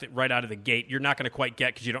jokes right out of the gate, you're not going to quite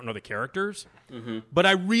get because you don't know the characters. But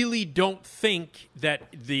I really don't think that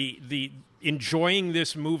the enjoying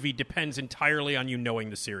this movie depends entirely on you knowing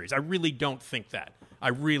the series. I really don't think that. I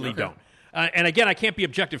really don't. And again, I can't be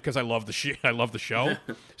objective because I love the show,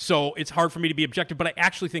 so it's hard for me to be objective. But I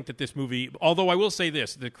actually think that this movie, although I will say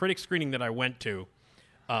this, the critic screening that I went to,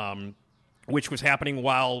 which was happening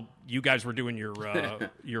while you guys were doing your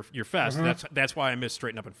fest. That's why I missed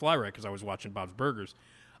Straighten Up and Fly Right, because I was watching Bob's Burgers.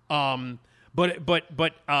 But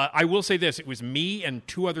I will say this: it was me and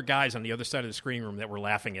two other guys on the other side of the screening room that were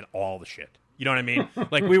laughing at all the shit. You know what I mean?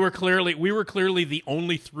 Like we were clearly the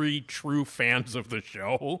only three true fans of the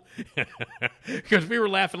show, because we were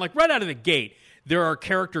laughing like right out of the gate. There are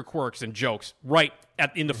character quirks and jokes right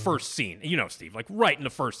in the first scene. Steve, like right in the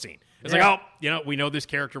first scene. It's like, we know this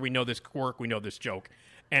character, we know this quirk, we know this joke.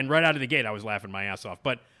 And right out of the gate, I was laughing my ass off.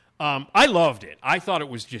 But I loved it. I thought it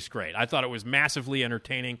was just great. I thought it was massively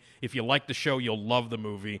entertaining. If you like the show, you'll love the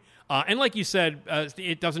movie. And like you said,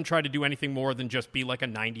 it doesn't try to do anything more than just be like a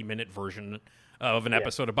 90-minute version of an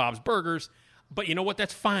episode of Bob's Burgers. But you know what?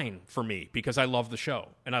 That's fine for me because I love the show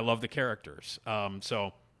and I love the characters.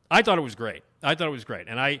 So I thought it was great.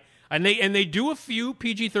 And they do a few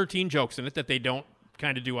PG-13 jokes in it that they don't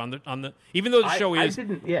kind of do on the even though the show is I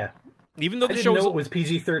didn't. Yeah. Even though I the didn't show know is it was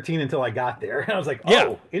PG-13 until I got there. I was like, oh,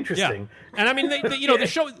 Yeah. interesting. Yeah. And I mean,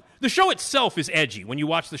 the show itself is edgy. When you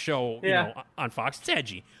watch the show, on Fox, it's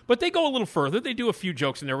edgy. But they go a little further. They do a few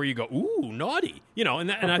jokes in there where you go, ooh, naughty.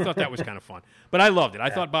 And I thought that was kind of fun. But I loved it. I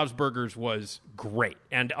thought Bob's Burgers was great.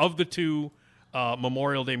 And of the two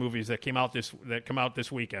Memorial Day movies that come out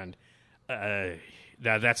this weekend,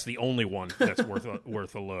 that's the only one that's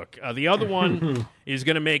worth a look. The other one is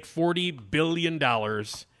going to make $40 billion.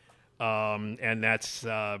 And that's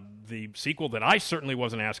the sequel that I certainly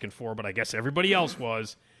wasn't asking for, but I guess everybody else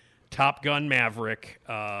was. Top Gun Maverick.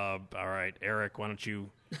 All right, Erik, why don't you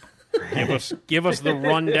give us the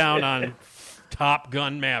rundown on Top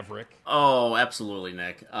Gun Maverick? Oh, absolutely,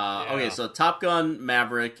 Nick. Okay, so Top Gun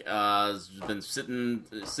Maverick has been sitting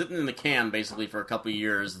in the can basically for a couple of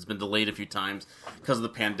years. It's been delayed a few times because of the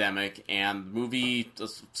pandemic, and the movie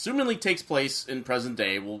assumingly takes place in present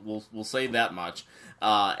day. We'll say that much.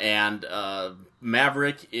 And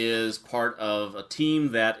Maverick is part of a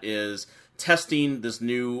team that is testing this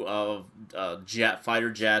new fighter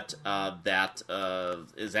jet that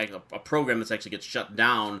is a program that's actually gets shut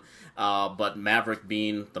down. But Maverick,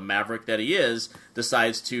 being the Maverick that he is,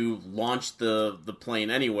 decides to launch the plane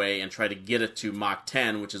anyway and try to get it to Mach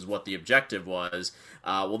 10, which is what the objective was.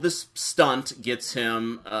 Well, this stunt gets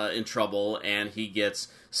him in trouble, and he gets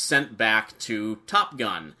sent back to Top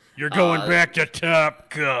Gun. You're going back to Top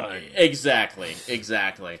Gun. Exactly.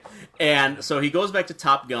 And so he goes back to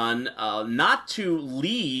Top Gun, not to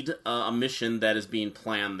lead a mission that is being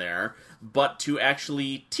planned there, but to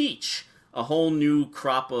actually teach a whole new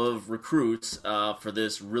crop of recruits for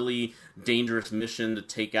this really dangerous mission to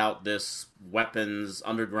take out this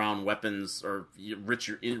underground weapons, or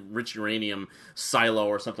rich uranium silo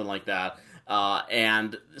or something like that.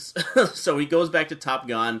 And so he goes back to Top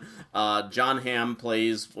Gun. John Hamm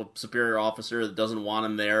plays a superior officer that doesn't want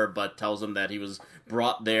him there, but tells him that he was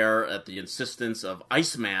brought there at the insistence of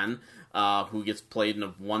Iceman, who gets played in a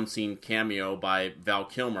one-scene cameo by Val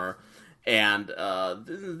Kilmer. And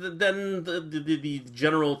then the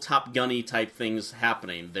general Top Gunny type things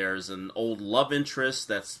happening. There's an old love interest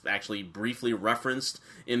that's actually briefly referenced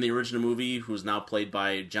in the original movie, who's now played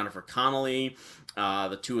by Jennifer Connelly.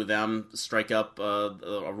 The two of them strike up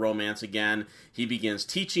a romance again. He begins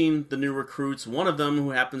teaching the new recruits, one of them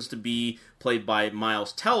who happens to be played by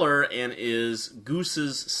Miles Teller and is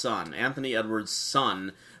Goose's son, Anthony Edwards'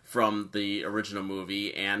 son from the original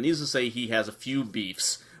movie. And needless to say, he has a few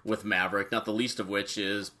beefs with Maverick, not the least of which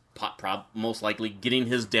is most likely getting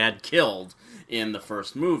his dad killed in the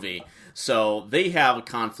first movie. So they have a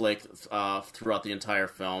conflict throughout the entire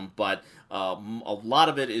film, but a lot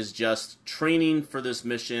of it is just training for this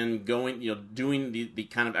mission, doing the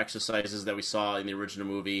kind of exercises that we saw in the original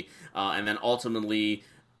movie, and then ultimately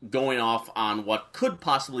going off on what could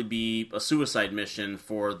possibly be a suicide mission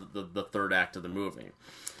for the third act of the movie.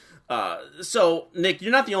 So, Nick,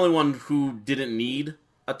 you're not the only one who didn't need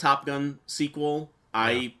a Top Gun sequel.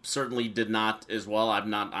 I certainly did not as well. I'm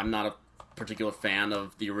not a particular fan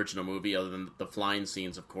of the original movie, other than the flying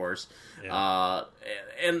scenes, of course. Yeah.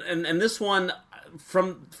 And this one,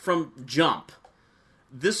 from jump,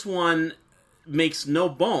 this one makes no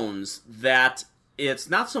bones that it's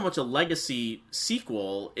not so much a legacy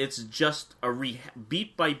sequel, it's just a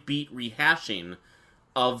beat-by-beat rehashing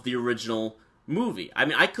of the original movie. I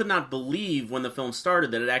mean, I could not believe when the film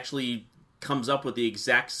started that it actually comes up with the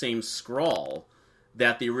exact same scrawl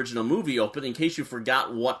that the original movie opened. In case you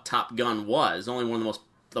forgot what Top Gun was, only one of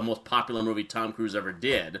the most popular movie Tom Cruise ever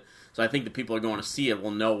did. So I think the people who are going to see it will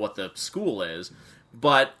know what the school is.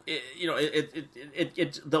 But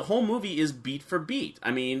the whole movie is beat for beat.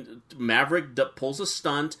 I mean, Maverick pulls a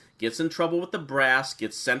stunt, gets in trouble with the brass,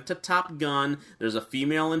 gets sent to Top Gun. There's a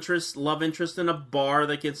female love interest in a bar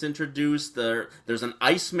that gets introduced. There's an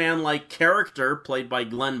Iceman-like character played by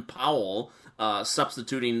Glenn Powell,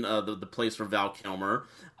 substituting the place for Val Kilmer.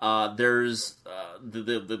 There's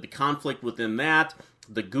the conflict within that.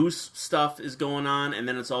 The Goose stuff is going on, and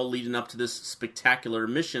then it's all leading up to this spectacular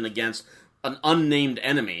mission against an unnamed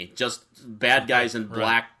enemy, just bad guys in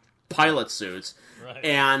black pilot suits. Right.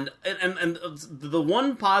 And the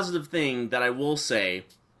one positive thing that I will say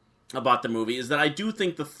about the movie is that I do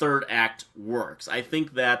think the third act works. I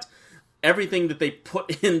think that everything that they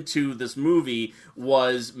put into this movie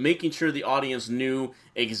was making sure the audience knew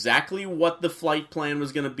exactly what the flight plan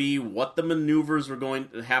was going to be, what the maneuvers were going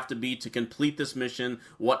to have to be to complete this mission,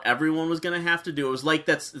 what everyone was going to have to do. It was like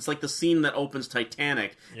it's like the scene that opens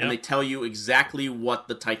Titanic, and they tell you exactly what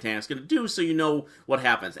the Titanic's going to do, so you know what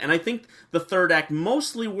happens. And I think the third act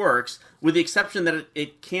mostly works, with the exception that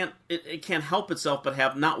it can't help itself but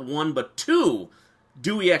have not one but two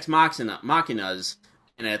Deus Ex Machinas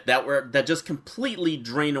in it that just completely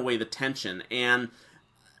drain away the tension. And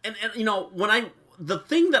you know, the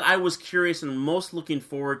thing that I was curious and most looking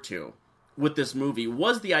forward to with this movie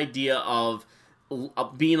was the idea of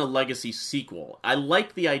being a legacy sequel. I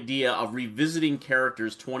like the idea of revisiting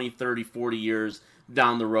characters 20, 30, 40 years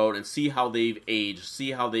down the road and see how they've aged,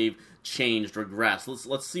 see how they've changed, regressed.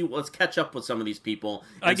 Let's catch up with some of these people.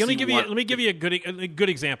 Let me give you a good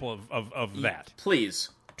example of that. Please.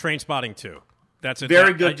 Trainspotting 2. That's a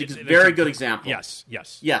very good example.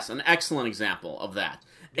 Yes, an excellent example of that.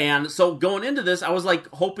 And so going into this, I was like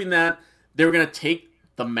hoping that they were going to take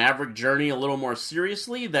the Maverick journey a little more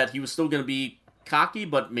seriously, that he was still going to be cocky,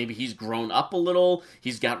 but maybe he's grown up a little.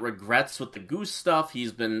 He's got regrets with the goose stuff.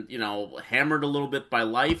 He's been, hammered a little bit by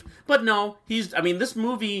life. But no, this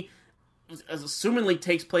movie assumingly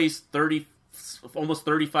takes place almost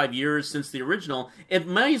 35 years since the original. It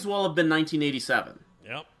may as well have been 1987.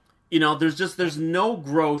 Yep. There's no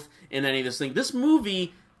growth in any of this thing. This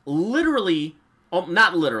movie literally,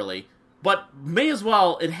 not literally, but may as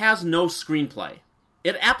well, it has no screenplay.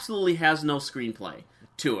 It absolutely has no screenplay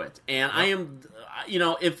to it. And I am,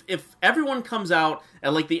 if everyone comes out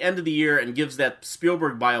at like the end of the year and gives that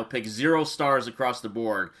Spielberg biopic 0 stars across the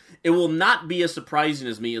board, it will not be as surprising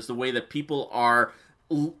as me as the way that people are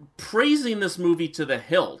praising this movie to the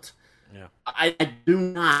hilt. Yeah. I do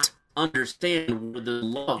not understand where the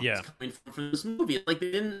love is coming from this movie. Like,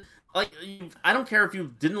 they didn't, I don't care if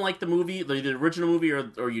you didn't like the movie, the original movie,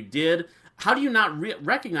 or you did. How do you not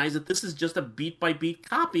recognize that this is just a beat-by-beat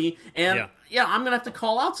copy? And I'm gonna have to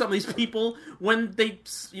call out some of these people when they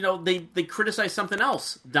criticize something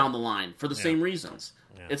else down the line for the same reasons.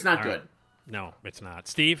 Yeah. It's not good. Right. No, it's not.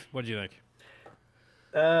 Steve, what do you think?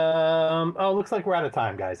 Looks like we're out of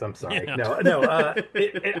time, guys. I'm sorry. Yeah. No.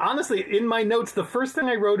 Honestly, in my notes, the first thing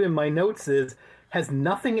I wrote in my notes is, has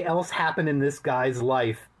nothing else happened in this guy's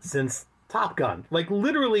life since Top Gun? Like,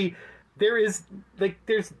 literally,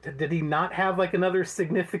 did he not have like another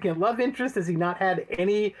significant love interest? Has he not had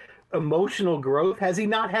any emotional growth? Has he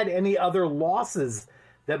not had any other losses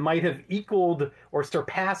that might have equaled or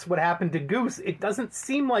surpassed what happened to Goose? It doesn't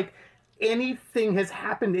seem like anything has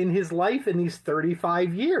happened in his life in these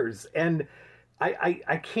 35 years. And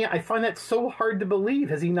I find that so hard to believe.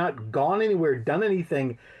 Has he not gone anywhere, done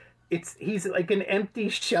anything? He's like an empty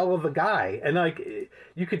shell of a guy. And like,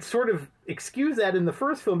 you could sort of excuse that in the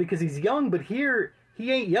first film because he's young, but here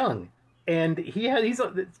he ain't young. And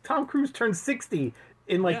Tom Cruise turned 60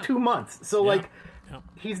 in 2 months. So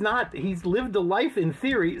he's lived a life in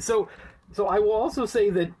theory. So I will also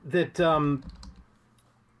say that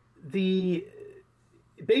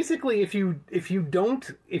basically if you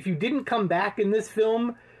didn't come back in this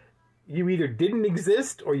film, you either didn't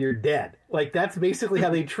exist or you're dead. Like, that's basically how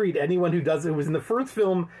they treat anyone who does it. It was in the first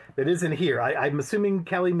film that isn't here. I'm assuming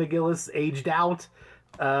Kelly McGillis aged out.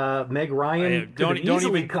 Meg Ryan could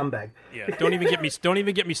easily come back. Yeah, don't even get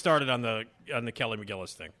me started on the Kelly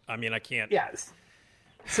McGillis thing. I mean, I can't. Yes.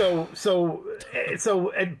 So,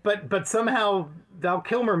 but somehow Val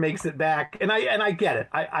Kilmer makes it back, and I get it.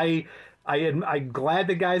 I'm glad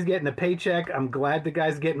the guy's getting a paycheck. I'm glad the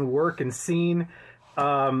guy's getting work and seen.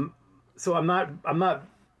 So I'm not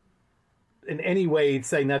in any way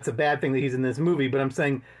saying that's a bad thing that he's in this movie, but I'm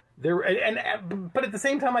saying but at the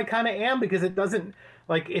same time I kind of am, because it doesn't,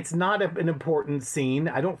 it's not an important scene.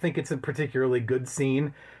 I don't think it's a particularly good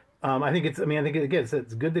scene. I think it's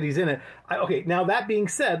good that he's in it. Okay, now that being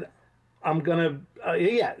said, I'm gonna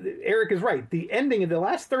Erik is right. The ending of the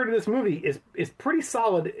last third of this movie is pretty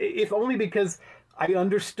solid, if only because I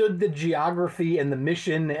understood the geography and the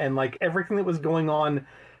mission and everything that was going on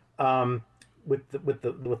with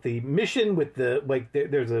the mission, with the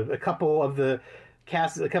there's a couple of the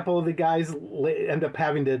cast, a couple of the guys end up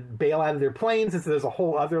having to bail out of their planes, and so there's a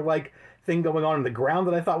whole other thing going on the ground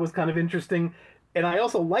that I thought was kind of interesting. And I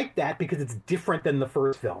also like that because it's different than the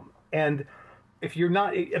first film. And if you're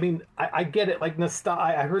not, I get it.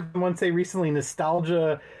 I heard someone say recently,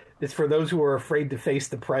 nostalgia is for those who are afraid to face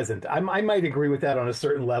the present. I might agree with that on a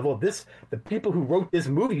certain level. The people who wrote this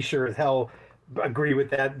movie sure as hell agree with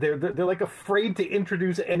that. They're afraid to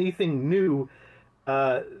introduce anything new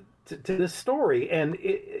to this story. And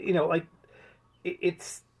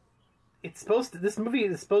it's This movie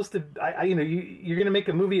is supposed to, you're going to make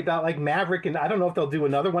a movie about like Maverick, and I don't know if they'll do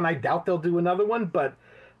another one. I doubt they'll do another one, but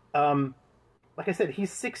like I said,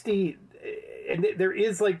 he's 60, and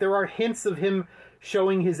there are hints of him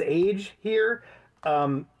showing his age here.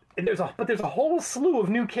 And there's a whole slew of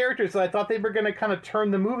new characters that I thought they were going to kind of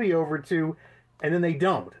turn the movie over to, and then they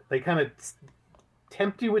don't. They kind of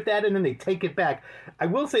tempt you with that, and then they take it back. I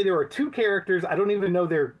will say there are two characters. I don't even know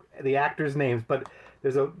the actors' names, but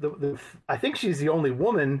there's I think she's the only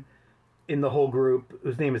woman in the whole group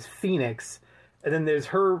whose name is Phoenix, and then there's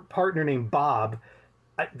her partner named Bob.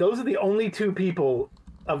 Those are the only two people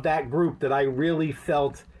of that group that I really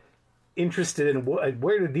felt interested in.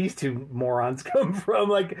 Where did these two morons come from?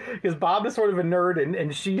 Like, because Bob is sort of a nerd,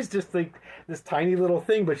 and she's just like this tiny little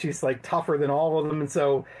thing, but she's like tougher than all of them, and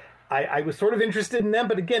so I was sort of interested in them,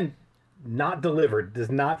 but again, not delivered.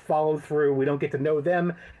 Does not follow through. We don't get to know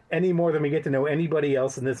them any more than we get to know anybody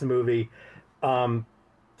else in this movie.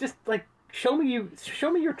 Just like show me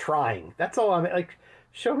you're trying. That's all I'm like.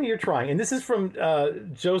 Show me you're trying. And this is from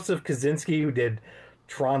Joseph Kosinski, who did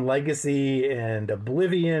Tron Legacy and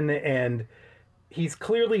Oblivion, and he's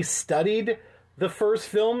clearly studied the first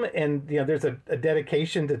film. And there's a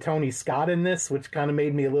dedication to Tony Scott in this, which kind of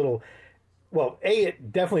made me a little. Well,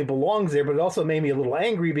 it definitely belongs there, but it also made me a little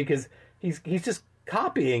angry because he's just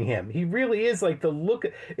copying him. He really is like the look.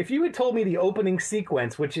 If you had told me the opening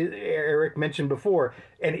sequence, which Erik mentioned before,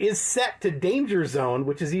 and is set to Danger Zone,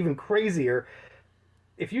 which is even crazier.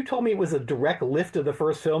 If you told me it was a direct lift of the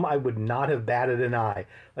first film, I would not have batted an eye.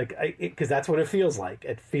 Because that's what it feels like.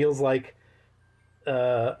 It feels like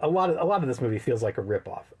a lot of this movie feels like a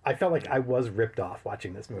ripoff. I felt like I was ripped off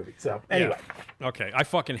watching this movie. So anyway, okay, I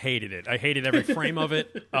fucking hated it. I hated every frame of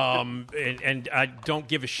it. And I don't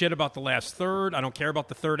give a shit about the last third. I don't care about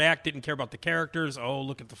the third act. Didn't care about the characters. Oh,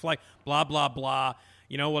 look at the flag. Blah blah blah.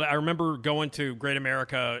 You know what? I remember going to Great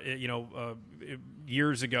America,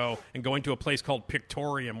 years ago, and going to a place called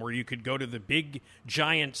Pictorium, where you could go to the big,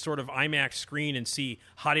 giant sort of IMAX screen and see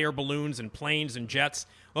hot air balloons and planes and jets.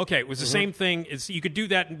 Okay, it was the same thing. You could do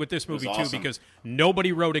that with this movie too, because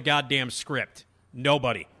nobody wrote a goddamn script.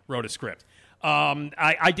 Nobody wrote a script.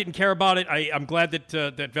 I didn't care about it. I'm glad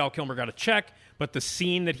that Val Kilmer got a check, but the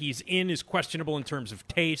scene that he's in is questionable in terms of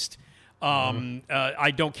taste.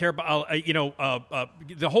 I don't care about,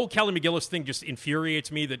 the whole Kelly McGillis thing just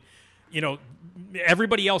infuriates me that,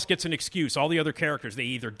 everybody else gets an excuse. All the other characters, they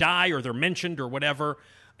either die or they're mentioned or whatever.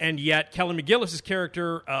 And yet Kelly McGillis'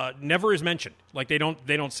 character never is mentioned. Like they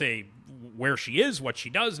don't say where she is, what she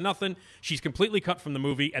does, nothing. She's completely cut from the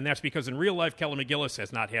movie, and that's because in real life, Kelly McGillis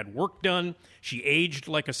has not had work done. She aged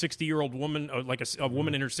like a 60-year-old woman, or like a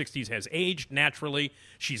woman in her 60s has aged naturally.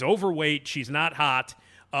 She's overweight. She's not hot.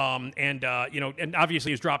 And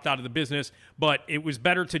obviously has dropped out of the business, but it was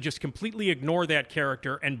better to just completely ignore that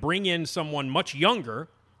character and bring in someone much younger,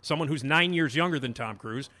 someone who's 9 years younger than Tom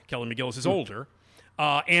Cruise. Kelly McGillis is older,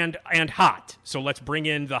 and hot. So let's bring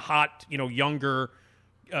in the hot, younger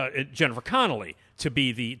Jennifer Connelly to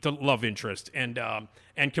be the love interest, and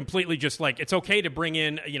completely just like, it's okay to bring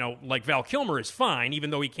in, like Val Kilmer is fine,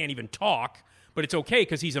 even though he can't even talk. But it's okay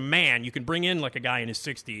because he's a man. You can bring in like a guy in his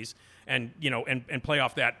 60s and play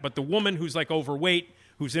off that. But the woman who's like overweight,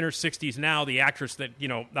 who's in her 60s now, the actress that,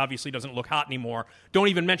 obviously doesn't look hot anymore, don't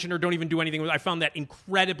even mention her, don't even do anything with it. I found that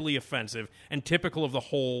incredibly offensive and typical of the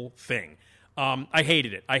whole thing. I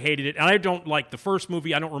hated it. And I don't like the first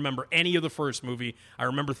movie. I don't remember any of the first movie. I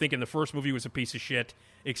remember thinking the first movie was a piece of shit,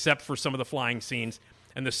 except for some of the flying scenes.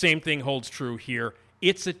 And the same thing holds true here.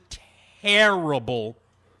 It's a terrible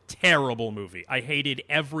movie. I hated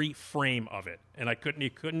every frame of it, and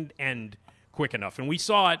it couldn't end quick enough. And we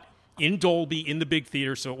saw it in Dolby in the big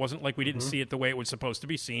theater, so it wasn't like we didn't see it the way it was supposed to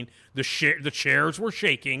be seen. The chairs were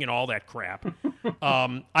shaking and all that crap.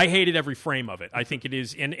 I hated every frame of it. I think it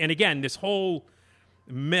is, and again, this whole,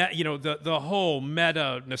 the whole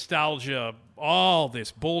meta nostalgia, all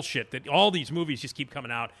this bullshit that all these movies just keep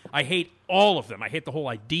coming out. I hate all of them. I hate the whole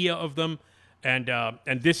idea of them. And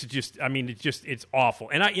this is just, it's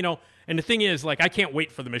awful. And and the thing is, like, I can't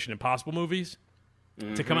wait for the Mission Impossible movies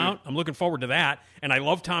to come out. I'm looking forward to that. And I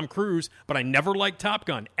love Tom Cruise, but I never liked Top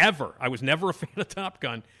Gun, ever. I was never a fan of Top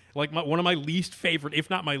Gun. Like, one of my least favorite,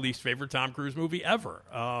 if not my least favorite Tom Cruise movie ever.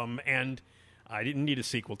 And I didn't need a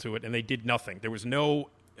sequel to it, and they did nothing. There was no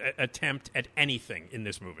attempt at anything in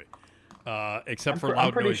this movie, except for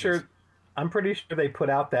loud noises. I'm pretty sure they put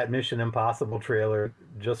out that Mission Impossible trailer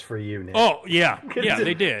just for you, Nick. Oh, yeah. Yeah,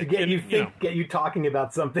 they did. To get you talking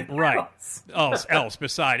about something else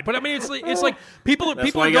beside it. But it's like people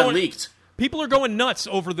are going leaked. People are going nuts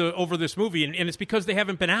over this movie, and it's because they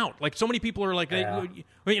haven't been out. Like, so many people are like, I'm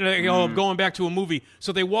going back to a movie.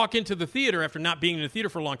 So they walk into the theater after not being in the theater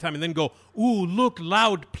for a long time and then go, ooh, look,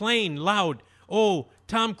 loud, plane, loud. Oh,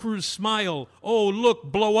 Tom Cruise smile. Oh,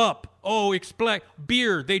 look, blow up. Oh,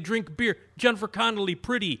 beer. They drink beer. Jennifer Connelly,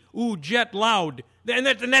 pretty. Ooh, jet, loud. And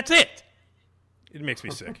that's it. It makes me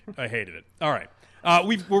sick. I hated it. All right.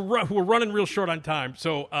 We're running real short on time.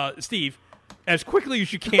 So, Steve, as quickly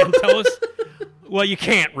as you can, tell us. Well, you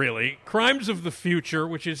can't really. Crimes of the Future,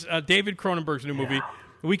 which is David Cronenberg's new movie.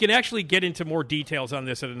 We can actually get into more details on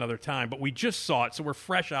this at another time, but we just saw it, so we're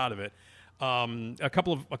fresh out of it. A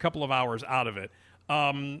couple of hours out of it.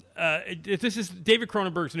 This is David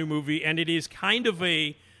Cronenberg's new movie, and it is kind of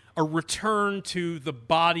a return to the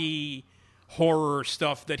body horror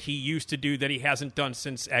stuff that he used to do that he hasn't done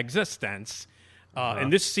since Existence.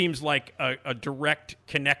 And this seems like a direct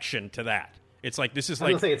connection to that. It's like this is like.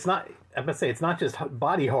 I'm gonna say it's not just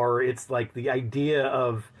body horror. It's like the idea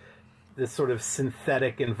of this sort of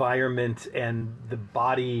synthetic environment, and the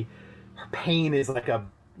body pain is like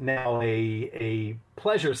now a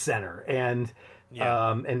pleasure center, and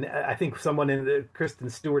I think someone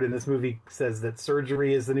Kristen Stewart in this movie says that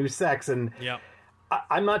surgery is the new sex, and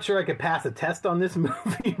I'm not sure I could pass a test on this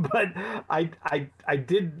movie, but I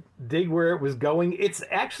did dig where it was going. It's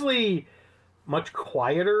actually much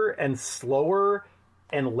quieter and slower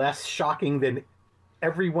and less shocking than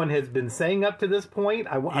everyone has been saying up to this point.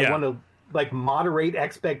 I want to moderate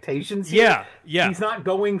expectations here. Yeah. He's not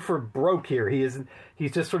going for broke here. He's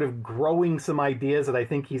just sort of growing some ideas that I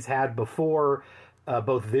think he's had before,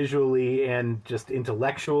 both visually and just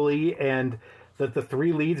intellectually, and that the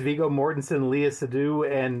three leads, Viggo Mortensen, Léa Seydoux,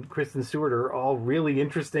 and Kristen Stewart, are all really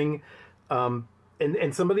interesting.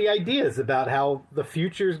 And some of the ideas about how the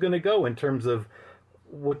future is going to go in terms of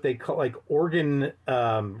what they call organ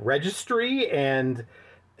registry and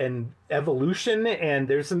evolution, and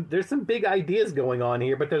there's some big ideas going on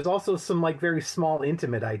here, but there's also some very small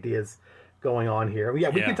intimate ideas going on here. We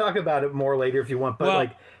can talk about it more later if you want,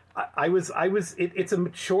 but it's a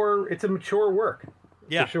mature work.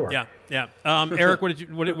 Yeah, for sure. Yeah. Erik,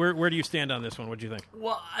 where do you stand on this one? What do you think?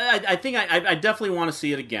 Well, I think I definitely want to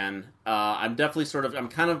see it again. I'm definitely I'm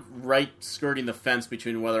kind of right skirting the fence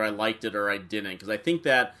between whether I liked it or I didn't, because I think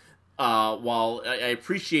that while I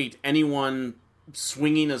appreciate anyone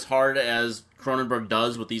swinging as hard as Cronenberg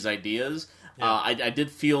does with these ideas, I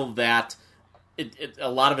did feel that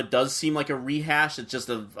a lot of it does seem like a rehash. It's just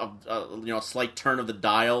a slight turn of the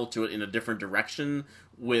dial to it in a different direction,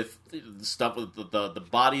 with stuff with the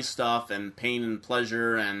body stuff and pain and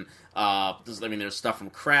pleasure, and there's stuff from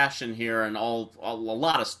Crash in here, and a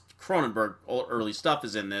lot of Cronenberg early stuff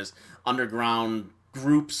is in this. Underground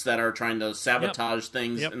groups that are trying to sabotage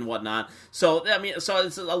things and whatnot. So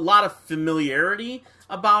it's a lot of familiarity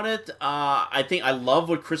about it. I think I love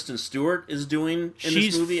what Kristen Stewart is doing in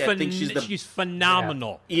this movie. I think she's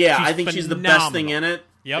phenomenal. I think she's the best thing in it.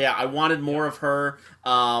 Yep. Yeah, I wanted more of her.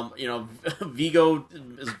 Viggo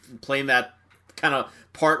is playing that kind of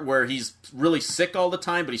part where he's really sick all the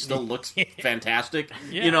time, but he still looks fantastic.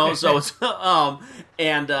 So it's I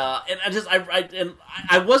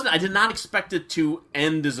did not expect it to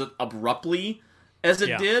end as abruptly as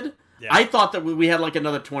it did. Yeah. I thought that we had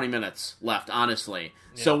another 20 minutes left, honestly.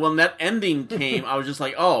 Yeah. So when that ending came, I was just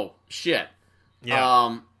like, oh shit.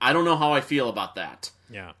 Yeah. I don't know how I feel about that.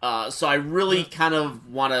 Yeah. So I really kind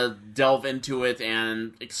of want to delve into it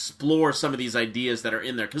and explore some of these ideas that are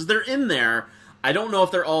in there, because they're in there. I don't know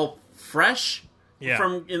if they're all fresh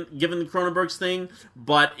given Cronenberg's thing,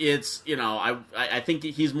 but it's I think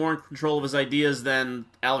he's more in control of his ideas than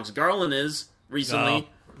Alex Garland is recently.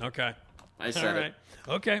 Oh, okay. I said it.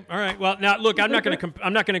 Okay. All right. Well, now look, I'm not going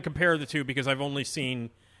to compare the two, because I've only seen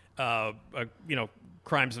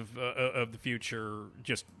Crimes of the Future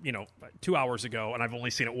just 2 hours ago, and I've only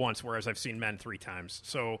seen it once, whereas I've seen Men 3 times.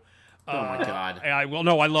 So, oh my god! I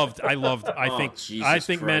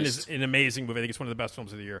think Men is an amazing movie. I think it's one of the best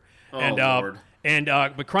films of the year. Lord.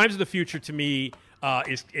 But Crimes of the Future to me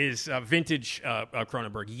is vintage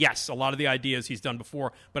Cronenberg. Yes, a lot of the ideas he's done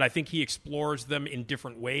before, but I think he explores them in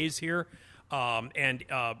different ways here, and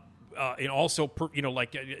also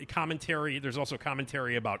commentary. There's also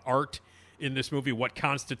commentary about art in this movie, what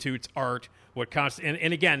constitutes art,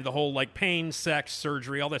 and again, the whole pain, sex,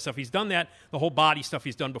 surgery, all that stuff. He's done that, the whole body stuff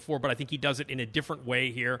he's done before, but I think he does it in a different way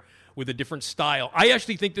here with a different style. I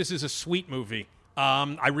actually think this is a sweet movie.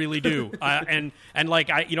 I really do. And like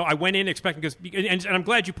I went in expecting and I'm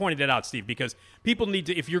glad you pointed that out, Steve, because people need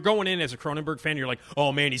to. If you're going in as a Cronenberg fan, you're like,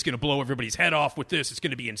 oh man, he's going to blow everybody's head off with this. It's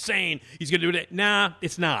going to be insane. He's going to do it. Nah,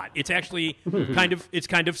 it's not. It's actually kind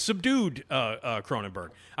of subdued Cronenberg.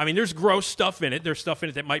 I mean, there's gross stuff in it. There's stuff in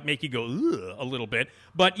it that might make you go ugh, a little bit.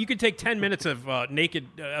 But you could take 10 minutes of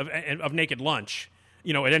naked lunch.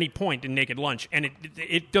 At any point in Naked Lunch, and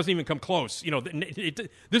it doesn't even come close.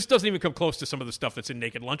 This doesn't even come close to some of the stuff that's in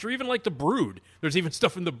Naked Lunch, or even like The Brood. There's even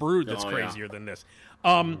stuff in The Brood that's crazier than this.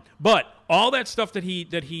 But all that stuff that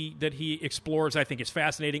he explores, I think, is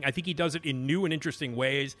fascinating. I think he does it in new and interesting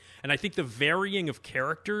ways, and I think the varying of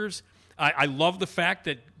characters. I love the fact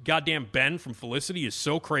that goddamn Ben from Felicity is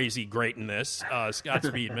so crazy great in this, Scott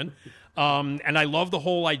Speedman. And I love the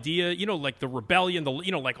whole idea, like the rebellion,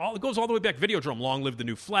 it goes all the way back. Videodrome, Long Live the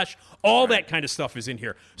New Flesh, all that kind of stuff is in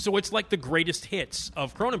here. So it's like the greatest hits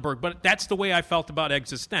of Cronenberg, but that's the way I felt about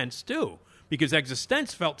Existence too, because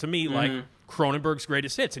Existence felt to me like Cronenberg's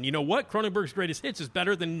greatest hits. And you know what? Cronenberg's greatest hits is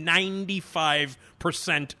better than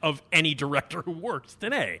 95% of any director who works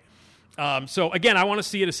today. So again, I want to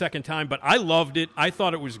see it a second time, but I loved it. I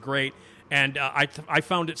thought it was great. And I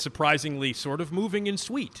found it surprisingly sort of moving and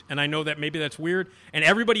sweet. And I know that maybe that's weird. And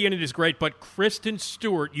everybody in it is great. But Kristen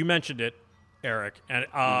Stewart, you mentioned it, Erik.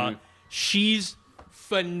 And she's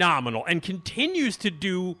phenomenal and continues to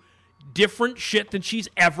do different shit than she's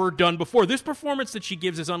ever done before. This performance that she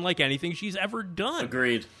gives is unlike anything she's ever done.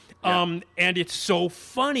 Agreed. And it's so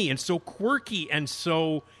funny and so quirky and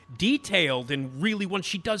so detailed, and really when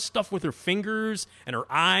she does stuff with her fingers and her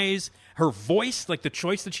eyes, her voice, like the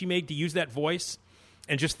choice that she made to use that voice,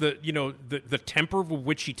 and just the temper with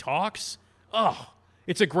which she talks. Oh,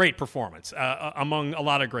 it's a great performance among a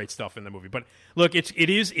lot of great stuff in the movie. But look,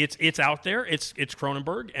 it's out there. It's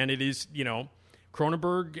Cronenberg, and it is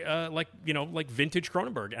Cronenberg like vintage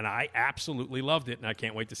Cronenberg, and I absolutely loved it, and I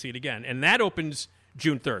can't wait to see it again. And that opens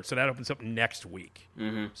June 3rd, so that opens up next week.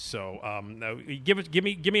 So give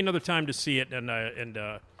me another time to see it,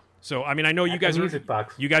 and so I mean I know you guys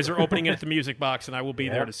are opening it at the Music Box, and I will be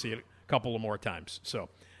there to see it a couple of more times. So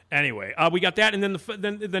anyway, we got that, and then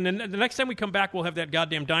the next time we come back, we'll have that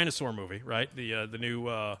goddamn dinosaur movie, right? The new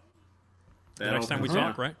the next time we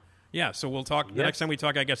talk, right? Yeah, so we'll talk the next time we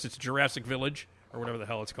talk. I guess it's Jurassic Village, or whatever the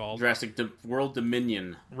hell it's called. Jurassic World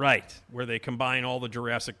Dominion. Right, where they combine all the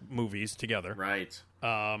Jurassic movies together. Right.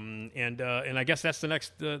 And I guess that's the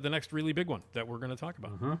next really big one that we're going to talk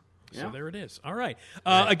about. So there it is. All right.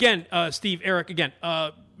 Again, Steve, Erik, again,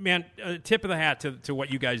 man, tip of the hat to what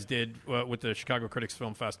you guys did with the Chicago Critics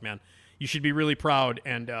Film Fest, man. You should be really proud,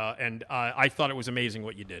 and I thought it was amazing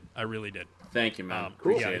what you did. I really did. Thank you, man.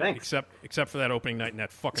 Cool. Appreciate it. Thanks. Except for that opening night and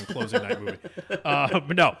that fucking closing night movie.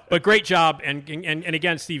 But great job, and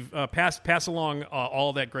again, Steve, pass along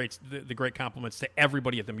all that the great compliments to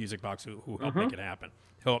everybody at the Music Box who helped make it happen.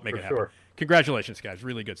 Help make it happen. Sure. Congratulations, guys.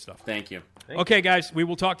 Really good stuff. Thank you. Okay, guys, we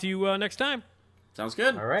will talk to you next time. Sounds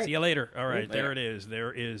good. All right. See you later. All right, Later. there it is.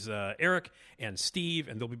 There is Erik and Steve,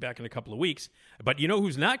 and they'll be back in a couple of weeks. But you know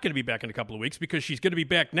who's not going to be back in a couple of weeks, because she's going to be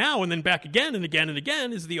back now and then back again and again and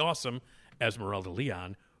again, is the awesome Esmeralda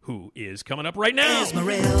Leon, who is coming up right now.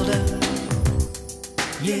 Esmeralda,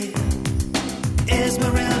 yeah.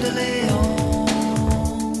 Esmeralda Leon,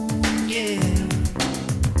 yeah.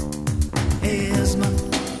 Esma,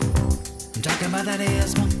 I'm talking about that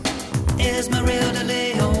Esma. Esmeralda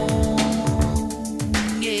Leon,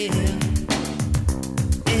 yeah.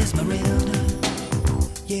 Esmeralda,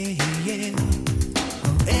 yeah.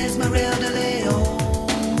 Oh, Esmeralda Leon,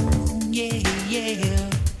 yeah.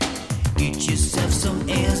 Get yourself some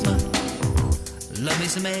Esma. Love me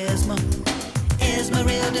some Esma.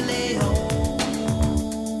 Esmeralda Leon,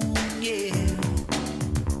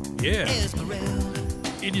 yeah. Esmeralda.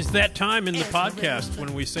 It is that time in the podcast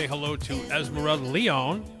when we say hello to Esmeralda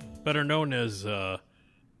Leon, better known as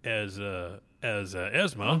Esma.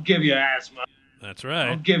 I'll give you asthma. That's right.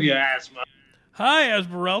 I'll give you asthma. Hi,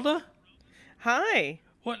 Esmeralda. Hi.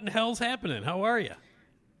 What in the hell's happening? How are you?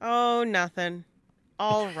 Oh, nothing.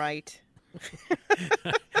 All right.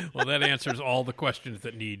 Well, that answers all the questions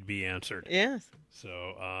that need be answered. Yes. So,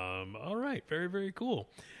 all right, very, very cool.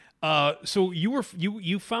 So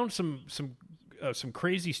you found some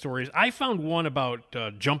crazy stories. I found one about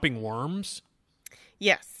jumping worms.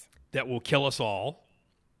 Yes. That will kill us all.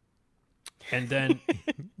 And then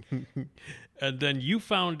and then you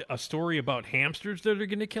found a story about hamsters that are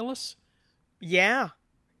going to kill us? Yeah.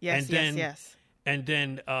 Yes, and yes. And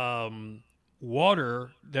then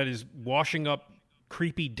water that is washing up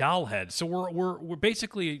creepy doll heads. So we're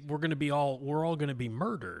basically we're all going to be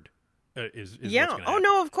murdered. Is Yeah. what's gonna Oh happen.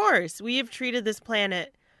 no, of course. We have treated this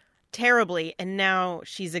planet terribly, and now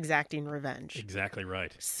she's exacting revenge. Exactly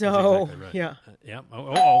right. That's So, exactly right. yeah. Yeah.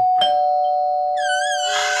 Oh.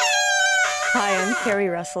 Hi, I'm Carrie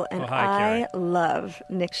Russell, and hi, Carrie. I love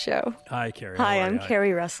Nick's show. Hi, Carrie. Hi, How are I'm you?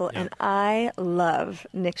 Carrie Russell, Yeah. and I love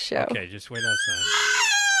Nick's show. Okay, just wait outside.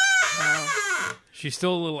 She's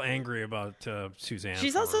still a little angry about Suzanne.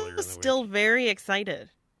 She's from also earlier in the still week. very excited.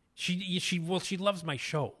 She loves my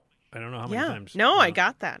show. I don't know how many Yeah. times. No, you I know.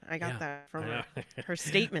 got that. I got Yeah, that from I know. her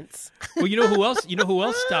statements. Well, you know who else? You know who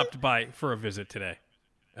else stopped by for a visit today?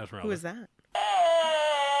 Esmeralda. Who is that?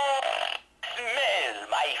 Smell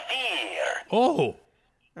my fear. Oh.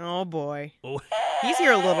 Oh boy. Oh. He's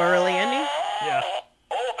here a little early, isn't he? Yeah.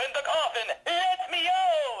 Open the coffin. Let me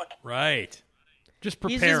out. Right. Just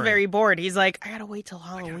preparing. He's just very bored. He's like, I gotta wait till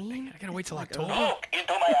Halloween. I gotta wait till October. Look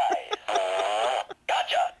into my eyes.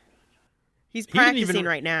 Gotcha. He's He didn't practicing even-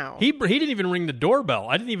 right now. He didn't even ring the doorbell.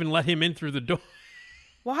 I didn't even let him in through the door.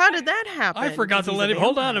 Well, how did that happen? I forgot to Because let he's him. a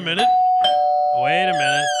Hold on a vampire. minute. Wait a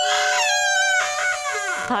minute.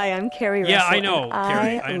 Hi, I'm Carrie Russell. Yeah, I know, and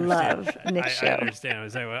Carrie. I I understand. love Nick's I show. understand. I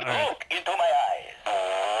was like, well, all right. Look into my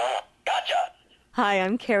eyes. Gotcha. Hi,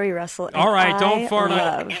 I'm Carrie Russell. And All right, don't I fart on-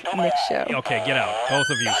 love Nick's show. Okay, get out. Both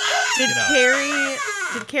of you. Did Get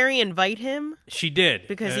out. Carrie invite him? She did.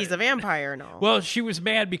 Because he's a vampire and all. Well, she was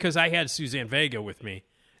mad because I had Suzanne Vega with me.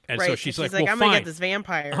 And right. so and she's she's like, well, I'm fine. gonna get this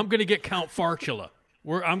vampire. I'm going to get Count Farchula.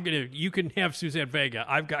 You can have Suzanne Vega.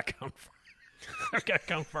 I've got Count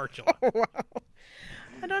Farchula. Wow.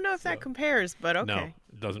 I don't know if that compares, but okay. No,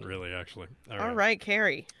 it doesn't really, actually. All right,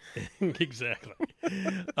 Carrie. Exactly.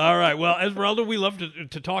 All right. Well, Esmeralda, we love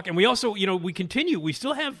to talk. And we also, we continue. We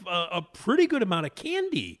still have a pretty good amount of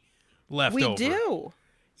candy left We over. do.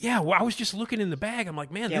 Yeah. Well, I was just looking in the bag. I'm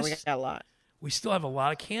like, man, Yeah, we got a lot. we still have a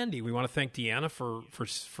lot of candy. We want to thank Deanna for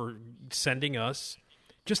sending us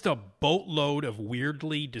just a boatload of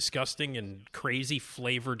weirdly disgusting and crazy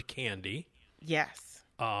flavored candy. Yes.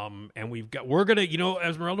 And we're gonna,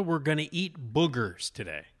 Esmeralda, we're gonna eat boogers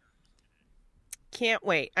today. Can't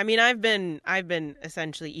wait. I mean, I've been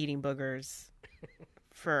essentially eating boogers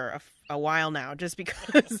for a while now, just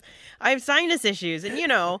because I have sinus issues, and if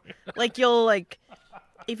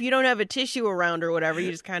you don't have a tissue around or whatever,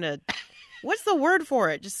 you just kind of, what's the word for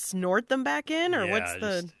it? Just snort them back in, or Yeah, what's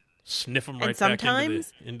the? just sniff them right And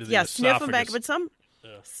sometimes, back into the yeah, sniff them back, esophagus.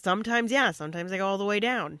 but sometimes they go all the way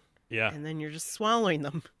down. Yeah. And then you're just swallowing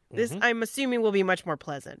them. This, I'm assuming, will be much more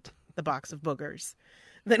pleasant, the box of boogers,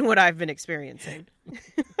 than what I've been experiencing.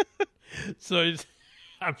 So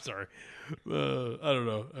I'm sorry. I don't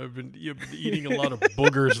know. You've been eating a lot of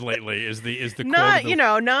boogers lately. Is the quote? Not, of the,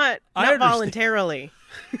 not I understand. voluntarily.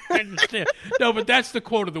 I understand. No, but that's the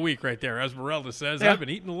quote of the week right there. Esmeralda says, Yeah. "I've been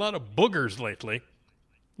eating a lot of boogers lately."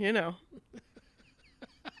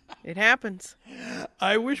 It happens.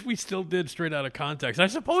 I wish we still did straight out of context. I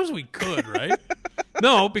suppose we could, right?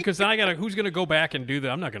 No, because then who's going to go back and do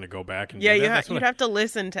that? I'm not going to go back and Yeah, do that. you'd have to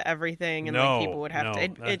listen to everything, and No, people would have no,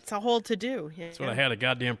 to. It's a whole to do. That's what I had a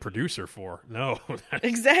goddamn producer for. No.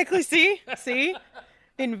 Exactly. See,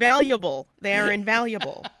 invaluable. They are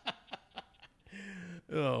invaluable.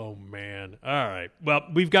 Oh, man. All right. Well,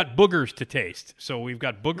 we've got boogers to taste. So we've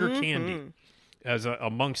got booger candy as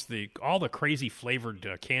amongst all the crazy flavored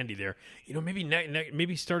candy there.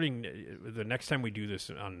 Maybe starting the next time we do this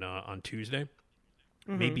on Tuesday,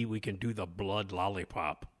 maybe we can do the blood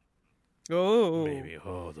lollipop. Oh, Maybe.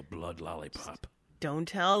 Oh, the blood lollipop. don't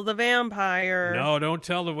tell the vampire. No, don't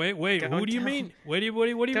tell the wait. Don't Who do you tell- mean? What do you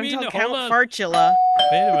Don't mean? tell Hold Count on. Farchula.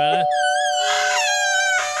 Wait a minute.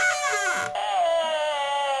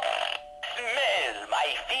 Smell my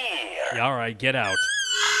fear. Yeah, all right, get out.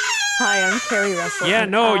 Hi, I'm Carrie Russell. Yeah,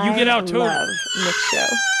 and no, you get out, too. I love Nick's show.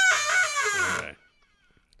 Okay.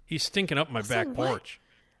 He's stinking up my back what? porch.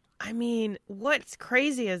 I mean, what's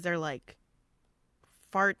crazy is they're like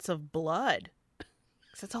farts of blood.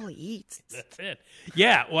 'Cause that's all he eats. That's it.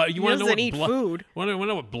 Yeah. Well, you He want to know doesn't what eat blood? food. Want to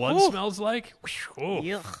know what blood Ooh. smells like? Oh.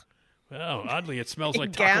 Yuck. Well, oddly, it smells like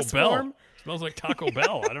In Taco gas Bell. form? Smells like Taco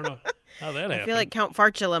Bell. I don't know how that happened. I feel like Count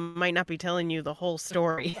Farchula might not be telling you the whole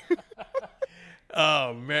story.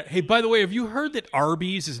 Oh man! Hey, by the way, have you heard that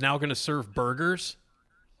Arby's is now going to serve burgers?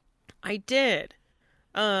 I did.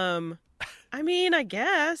 I mean, I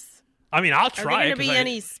guess. I mean, I'll Are try there it. going to 'cause be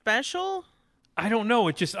any special? I don't know.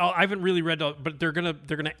 It just I haven't really read, but they're gonna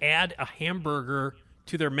add a hamburger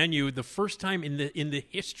to their menu. The first time in the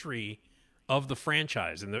history of the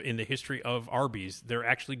franchise, in the history of Arby's, they're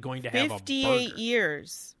actually going to have a 58 burger.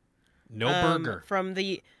 years. No burger. From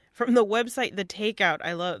the website The Takeout.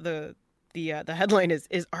 I love the the headline is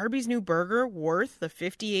Arby's new burger worth the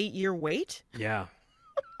 58-year wait? Yeah.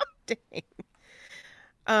 Dang.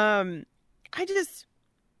 I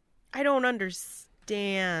don't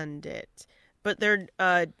understand it. But they're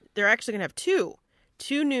actually gonna have two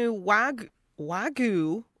new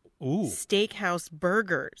Wagyu steakhouse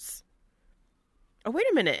burgers. Oh, wait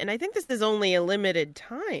a minute. And I think this is only a limited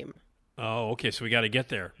time. Oh, okay. So we got to get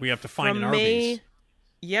there. We have to find an Arby's.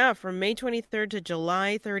 Yeah, from May 23rd to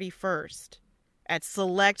July 31st at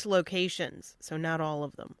select locations. So not all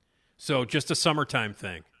of them. So just a summertime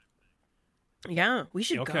thing. Yeah, we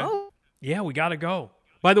should go. Yeah, we got to go.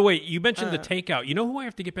 By the way, you mentioned the takeout. You know who I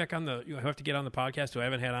have to get back on the? I have to get on the podcast who I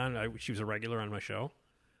haven't had on. She was a regular on my show.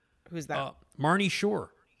 Who's that? Marnie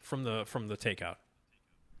Shore from the takeout.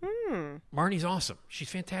 Marnie's awesome. She's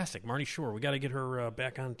fantastic. Marnie Shore. We got to get her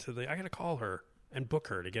back onto the. I got to call her and book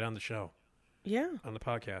her to get on the show. Yeah, on the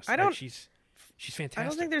podcast. She's fantastic. I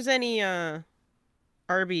don't think there's any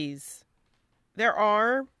Arby's. There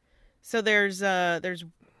are. So there's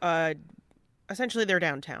essentially they're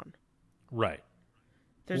downtown. Right.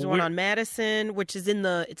 There's one on Madison, which is in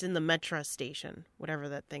the Metra station, whatever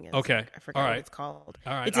that thing is. Okay. I forgot what it's called.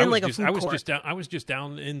 All right. It's in like a food court. I was just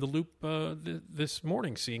down in the Loop this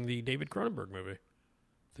morning seeing the David Cronenberg movie,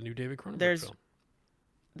 the new David Cronenberg film.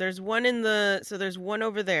 There's one there's one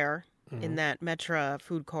over there in that Metra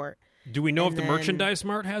food court. Do we know if the Merchandise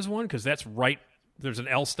Mart has one? Because that's right. There's an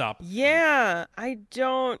L stop. Yeah, I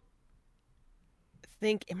don't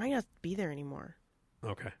think it might not be there anymore.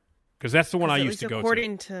 Okay. Because that's the one I used to go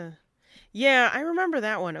to. Yeah, I remember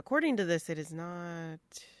that one. According to this, it is not.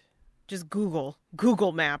 Just Google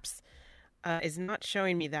Maps is not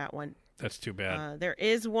showing me that one. That's too bad. There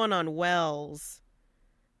is one on Wells,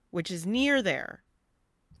 which is near there.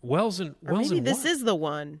 Wells and this is the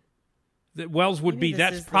one. That Wells would be.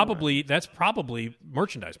 That's probably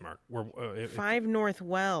Merchandise Mart. 5 North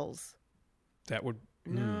Wells. That would.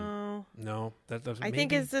 No, that doesn't. I think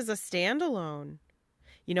this is a standalone.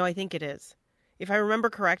 You know, I think it is. If I remember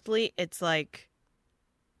correctly, it's like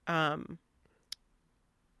by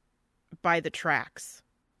the tracks.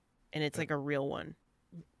 And it's like a real one.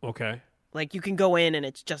 Okay. Like you can go in and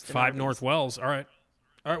it's just 5 North Wells. All right.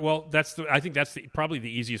 Well, I think that's probably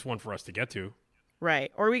the easiest one for us to get to.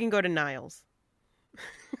 Right. Or we can go to Niles.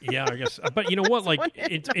 Yeah, I guess. But you know what? Like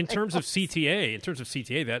in terms of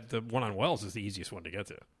CTA, that the one on Wells is the easiest one to get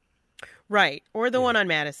to. Right. Or the one on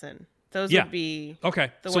Madison. Those would be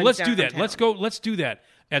okay. So let's do that. Let's do that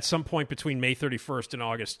at some point between May 31st and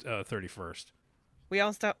August 31st. We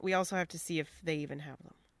also have to see if they even have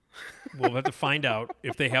them. We'll have to find out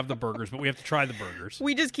if they have the burgers, but we have to try the burgers.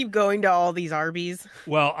 We just keep going to all these Arby's.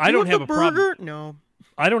 Well, I don't have a problem. No,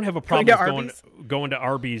 I don't have a problem with going to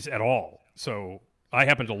Arby's at all. So I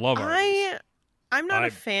happen to love Arby's. I'm not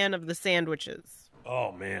a fan of the sandwiches.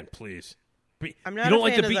 Oh man, please. I'm not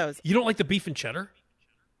a fan of those. You don't like the beef and cheddar?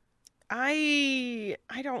 I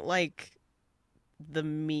don't like the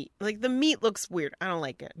meat. Like the meat looks weird. I don't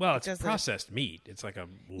like it. Well, it's processed meat. It's like I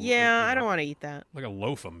don't want to eat that. Like a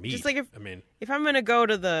loaf of meat. Just like if I'm gonna go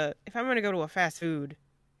to a fast food,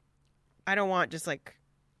 I don't want just like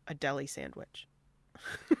a deli sandwich.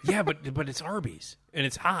 Yeah, but it's Arby's and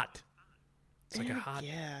it's hot. It's like a hot.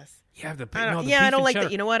 Yes. Yeah, I don't like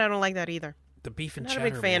that. You know what? I don't like that either. The beef and cheddar. cheddar.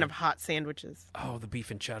 I'm not a big fan of hot sandwiches. Oh, the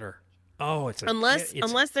beef and cheddar. Oh,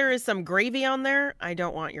 unless there is some gravy on there, I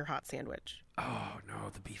don't want your hot sandwich. Oh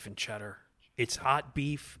no, the beef and cheddar. It's hot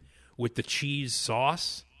beef with the cheese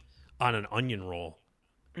sauce on an onion roll.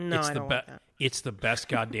 No, I don't want that. It's the best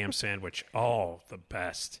goddamn sandwich. Oh, the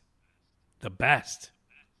best. The best.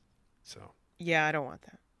 So. Yeah, I don't want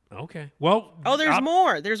that. Okay. Well. Oh, there's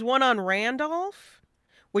more. There's one on Randolph,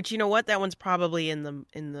 which you know what? That one's probably in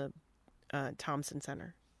the Thompson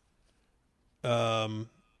Center. I'm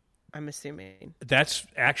assuming. That's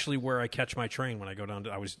actually where I catch my train when I go down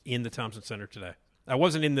I was in the Thompson Center today. I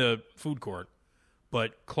wasn't in the food court,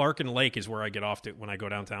 but Clark and Lake is where I get off to when I go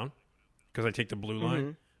downtown because I take the blue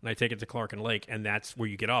line and I take it to Clark and Lake, and that's where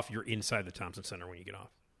you get off. You're inside the Thompson Center when you get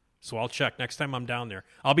off. So I'll check next time I'm down there.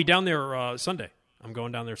 I'll be down there Sunday. I'm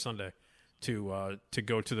going down there Sunday to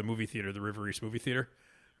go to the movie theater, the River East movie theater,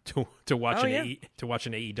 to watch an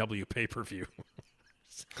AEW pay-per-view.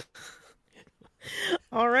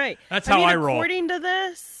 All right. That's how I roll. According to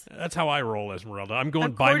this. That's how I roll, Esmeralda. I'm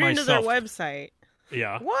going by myself. According to their website.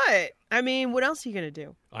 Yeah. What? I mean, what else are you going to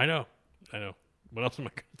do? I know. What else am I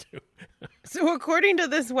going to do? So according to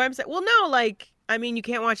this website, well, no, you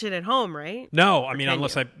can't watch it at home, right? No,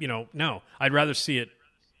 unless no. I'd rather see it.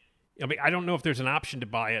 I don't know if there's an option to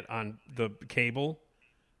buy it on the cable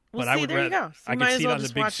Well, but see, there you go. So I you could might see as it well on the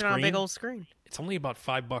just big watch screen. it on a big old screen. It's only about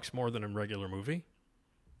 $5 more than a regular movie,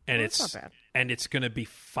 and Well, that's not bad. And it's going to be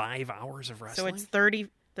 5 hours of wrestling. So it's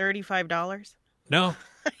 $35? No,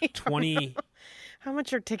 20. How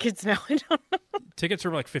much are tickets now? I don't know. Tickets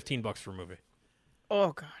are like $15 for a movie.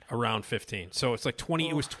 Oh God, around 15. So it's like 20.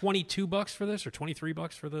 It was $22 for this, or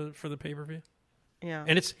 $23 for the pay per view. Yeah,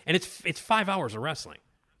 and it's 5 hours of wrestling.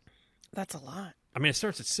 That's a lot. I mean, it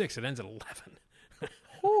starts at 6, it ends at 11.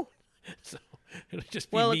 So it'll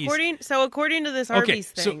just be according to this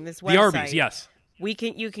Arby's thing, this website, the Arby's, yes, you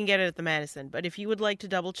can get it at the Madison. But if you would like to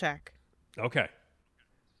double check, okay,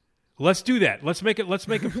 let's do that. Let's make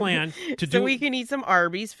a plan to do. So we can eat some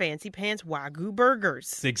Arby's fancy pants Wagyu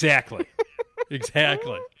burgers. Exactly.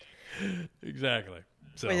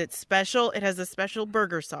 So with its special, it has a special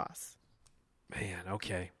burger sauce. Man,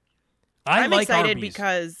 okay. I'm like excited Arby's.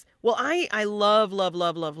 because I love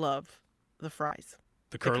the fries.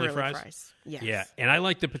 The curly fries? Yes. Yeah, and I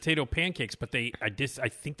like the potato pancakes, but I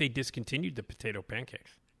think they discontinued the potato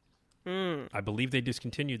pancakes. I believe they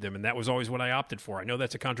discontinued them, and that was always what I opted for. I know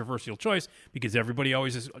that's a controversial choice because everybody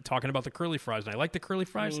always is talking about the curly fries, and I like the curly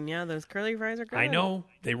fries. I mean, yeah, those curly fries are good. I know,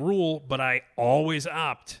 they rule, but I always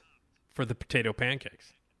opt for the potato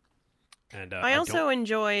pancakes. And I also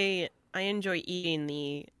enjoy eating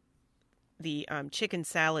the chicken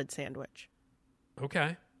salad sandwich.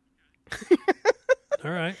 Okay. All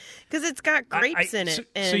right. Because it's got grapes in it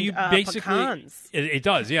and so you basically, pecans. It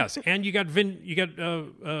does, yes. And you got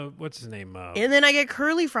what's his name? And then I get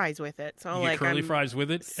curly fries with it. So you get curly fries with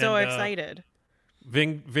it. So and, excited.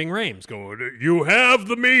 Ving Rhames going, you have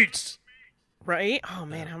the meats. Right? Oh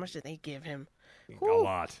man, how much did they give him? A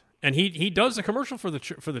lot. And he does a commercial for the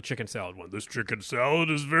chicken salad one. This chicken salad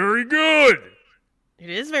is very good. It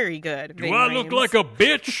is very good. Do I look like a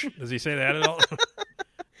bitch? Does he say that at all?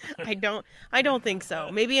 I don't think so.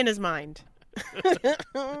 Maybe in his mind.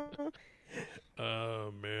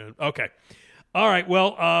 Oh man. Okay. All right.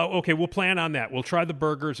 Well, okay. We'll plan on that. We'll try the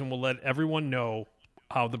burgers, and we'll let everyone know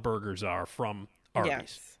how the burgers are from Arby's.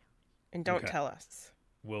 Yes. And don't tell us.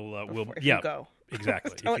 If you go.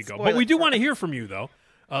 Exactly. If you go. But we do want to hear from you, though.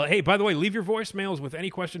 Hey, by the way, leave your voicemails with any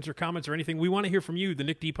questions or comments or anything. We want to hear from you. The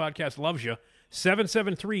Nick D Podcast loves you.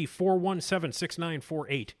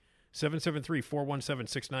 773-417-6948.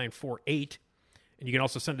 773-417-6948. And you can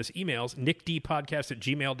also send us emails,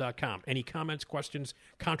 nickdpodcast@gmail.com. Any comments, questions,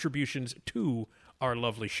 contributions to our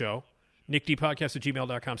lovely show,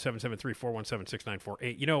 nickdpodcast@gmail.com,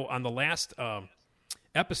 773-417-6948. You know, on the last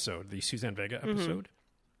episode, the Suzanne Vega episode,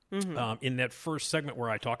 in that first segment where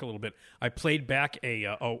I talk a little bit, I played back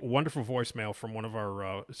a wonderful voicemail from one of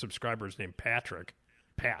our subscribers named Pat, or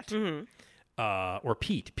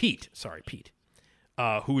Pete,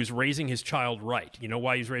 who is raising his child right. You know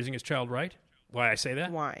why he's raising his child right? Why I say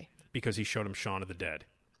that? Why? Because he showed him Shaun of the Dead.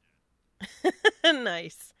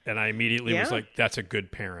 Nice. And I immediately was like, that's a good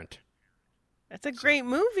parent. That's a great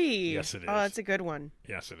movie. Yes, it is. Oh, that's a good one.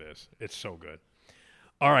 Yes, it is. It's so good.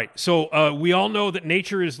 All right. So we all know that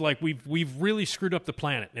nature is like, we've really screwed up the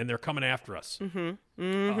planet, and they're coming after us.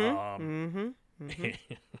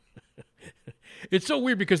 It's so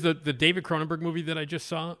weird because the David Cronenberg movie that I just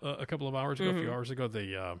saw a couple of hours ago, a few hours ago,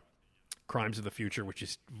 the Crimes of the Future, which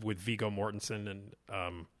is with Viggo Mortensen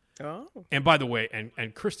and by the way,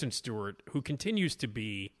 and Kristen Stewart, who continues to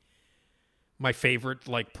be my favorite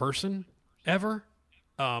person ever.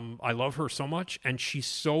 I love her so much, and she's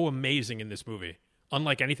so amazing in this movie,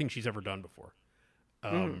 unlike anything she's ever done before.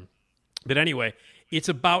 But anyway, it's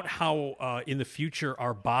about how in the future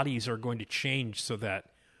our bodies are going to change so that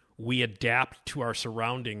we adapt to our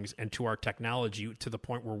surroundings and to our technology to the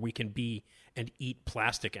point where we can be and eat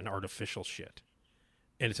plastic and artificial shit.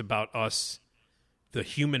 And it's about us, the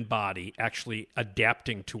human body, actually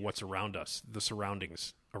adapting to what's around us, the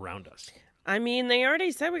surroundings around us. I mean, they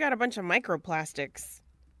already said we got a bunch of microplastics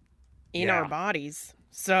in our bodies.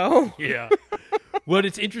 So yeah. Well,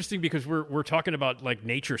 it's interesting because we're talking about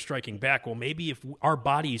nature striking back. Well, maybe if our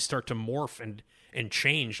bodies start to morph and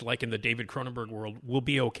change, like in the David Cronenberg world, we'll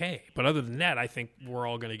be okay. But other than that, I think we're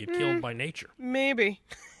all going to get killed by nature. Maybe.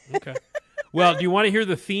 Okay. Well, do you want to hear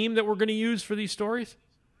the theme that we're going to use for these stories?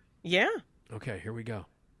 Yeah. Okay, here we go.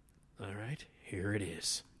 All right, here it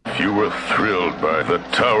is. If you were thrilled by the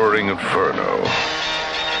towering inferno,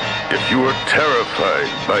 if you were terrified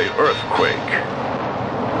by earthquake,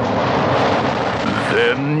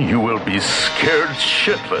 then you will be scared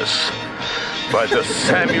shitless by the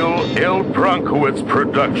Samuel L. Bronkowitz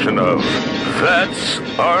production of That's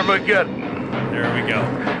Armageddon. There we go.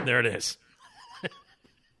 There it is.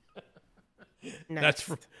 Nice.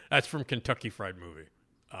 That's from Kentucky Fried Movie.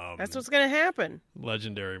 That's what's going to happen.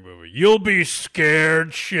 Legendary movie. You'll be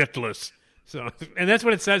scared shitless. So, and that's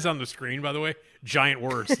what it says on the screen, by the way. Giant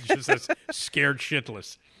words. It just says scared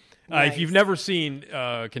shitless. Nice. If you've never seen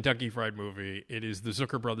Kentucky Fried Movie, it is the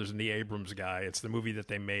Zucker brothers and the Abrams guy. It's the movie that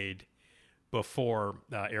they made before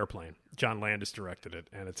Airplane. John Landis directed it,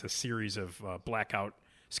 and it's a series of blackout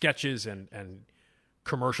sketches and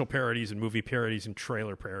commercial parodies and movie parodies and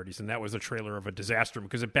trailer parodies. And that was a trailer of a disaster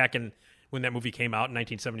because back in when that movie came out in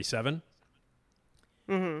 1977,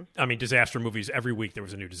 I mean, disaster movies, every week there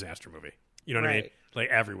was a new disaster movie. You know what I mean? Like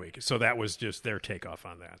every week. So that was just their takeoff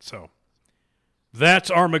on that. So that's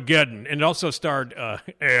Armageddon. And it also starred,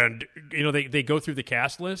 and, you know, they go through the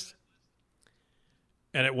cast list.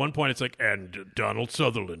 And at one point it's like, and Donald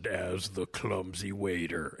Sutherland as the clumsy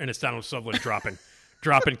waiter. And it's Donald Sutherland dropping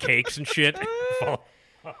cakes and shit.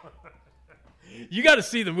 You got to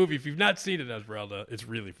see the movie. If you've not seen it, Esmeralda, it's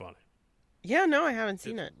really funny. Yeah, no, I haven't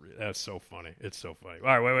seen it. That's so funny. It's so funny. All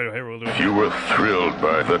right, wait. Here, we'll do it. If you were thrilled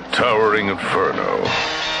by the towering inferno,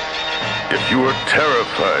 if you were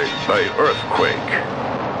terrified by earthquake,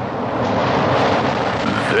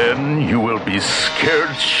 then you will be scared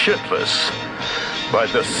shitless by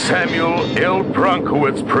the Samuel L.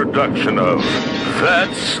 Bronkowitz production of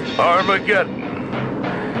That's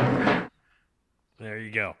Armageddon. There you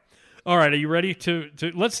go. All right, are you ready to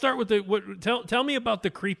let's start with tell me about the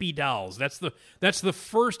creepy dolls. That's the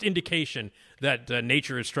first indication that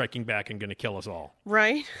nature is striking back and going to kill us all.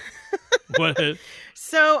 Right. What?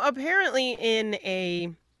 So apparently in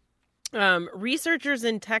a researchers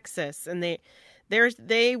in Texas, and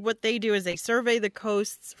what they do is they survey the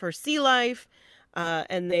coasts for sea life,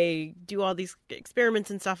 and they do all these experiments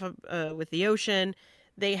and stuff with the ocean.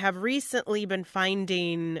 They have recently been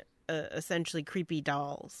finding essentially creepy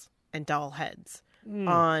dolls and doll heads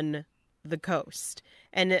on the coast.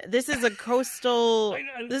 And this is a coastal,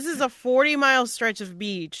 this is a 40-mile stretch of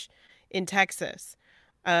beach in Texas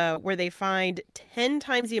where they find 10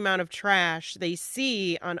 times the amount of trash they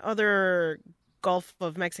see on other Gulf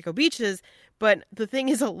of Mexico beaches. But the thing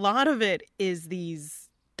is, a lot of it is these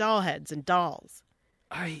doll heads and dolls.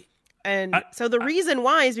 So the reason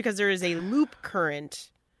why is because there is a loop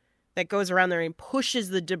current that goes around there and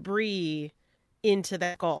pushes the debris into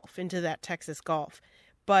that Gulf, into that Texas Gulf.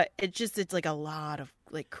 But it's like a lot of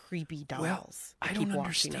like creepy dolls. Well, I don't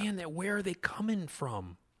understand that. Where are they coming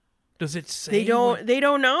from? Does it say? They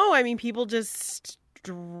don't know. I mean, people just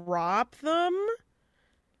drop them.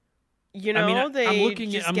 You know, I mean, I'm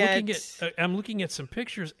looking at some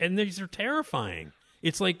pictures, and these are terrifying.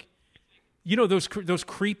 It's like, you know, those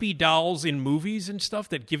creepy dolls in movies and stuff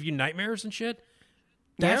that give you nightmares and shit.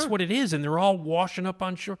 That's what it is, and they're all washing up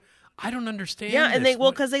on shore. I don't understand. Yeah, and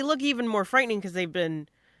because they look even more frightening because they've been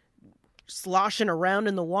sloshing around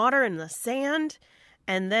in the water and the sand,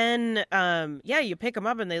 and then you pick them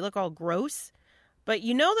up and they look all gross. But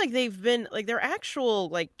you know, like they've been like they're actual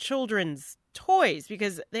like children's toys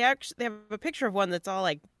because they have a picture of one that's all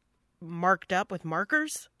like marked up with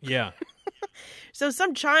markers. Yeah. So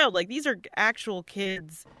some child, like these are actual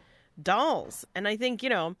kids' dolls, and I think, you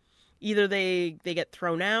know, either they get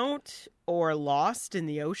thrown out or lost in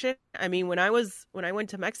the ocean. I mean, when I went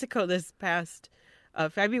to Mexico this past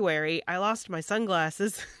February, I lost my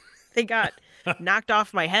sunglasses. They got knocked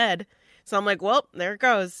off my head. So I'm like, well, there it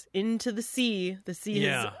goes into the sea. The sea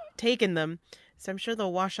has taken them. So I'm sure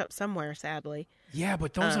they'll wash up somewhere, sadly. Yeah,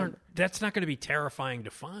 but those that's not going to be terrifying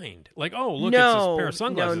to find. Like, oh, look, it's this pair of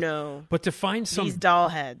sunglasses. No. But to find these doll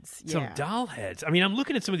heads. Some doll heads. I mean, I'm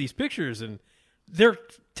looking at some of these pictures and they're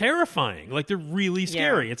terrifying. Like, they're really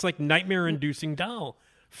scary. Yeah. It's like nightmare-inducing doll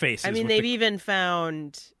faces. I mean, they even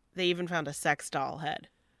found a sex doll head.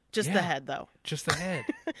 Just the head, though. Just the head.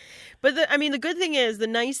 But, the good thing is, the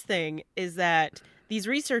nice thing is that these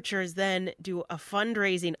researchers then do a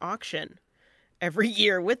fundraising auction every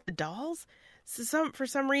year with the dolls. So for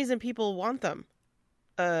some reason, people want them.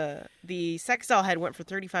 The sex doll head went for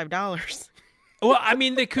 $35. Well, I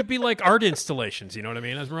mean, they could be like art installations. You know what I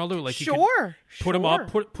mean, Esmeralda? Like, you could put them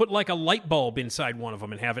up, put like a light bulb inside one of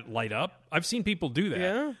them and have it light up. I've seen people do that.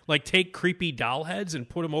 Yeah. Like, take creepy doll heads and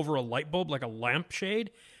put them over a light bulb, like a lampshade,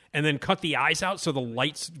 and then cut the eyes out so the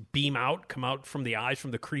lights beam out, come out from the eyes, from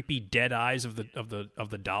the creepy dead eyes of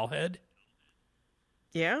the doll head.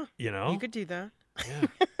 Yeah, you know, you could do that. Yeah.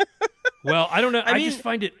 Well, I don't know. I just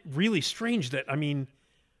find it really strange that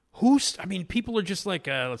people are just like,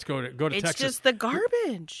 let's go to Texas. It's just the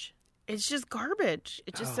garbage. It's just garbage.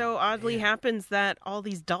 It just so oddly happens that all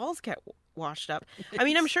these dolls get washed up. I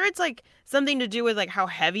mean, I'm sure it's like something to do with like how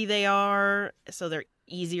heavy they are, so they're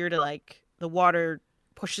easier to like the water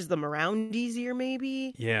pushes them around easier,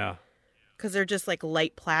 maybe. Yeah. because they're just like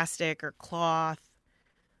light plastic or cloth.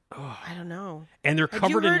 Oh. I don't know. And they're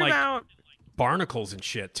covered in like about... barnacles and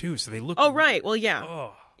shit too, so they look. Oh right, well yeah,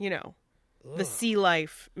 the sea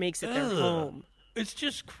life makes it their home. It's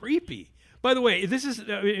just creepy. By the way, this is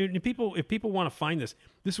if people want to find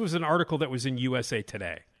this was an article that was in USA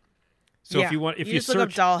Today. So if you just search look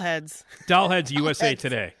up doll heads USA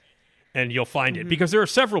Today, and you'll find it because there are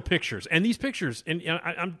several pictures, and these pictures, and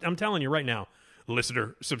I'm telling you right now,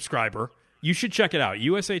 listener, subscriber, you should check it out.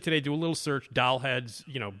 USA Today, do a little search, doll heads,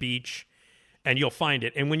 beach, and you'll find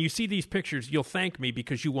it. And when you see these pictures, you'll thank me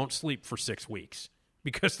because you won't sleep for 6 weeks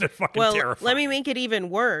because they're fucking terrifying. Let me make it even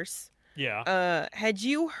worse. Yeah. Had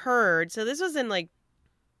you heard? So this was in like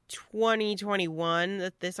 2021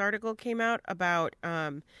 that this article came out about.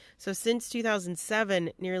 So since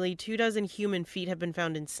 2007, nearly 24 human feet have been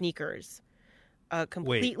found in sneakers,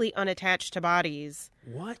 completely unattached to bodies.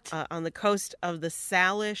 What? On the coast of the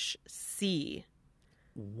Salish Sea.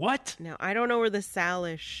 What? Now I don't know where the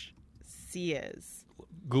Salish Sea is.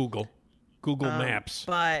 Google Maps.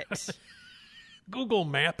 But Google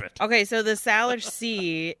Map it. Okay, so the Salish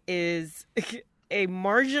Sea is a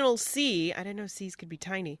marginal sea, I didn't know seas could be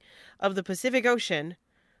tiny, of the Pacific Ocean,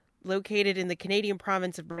 located in the Canadian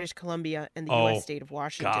province of British Columbia and the U.S. state of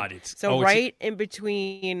Washington. God, it's in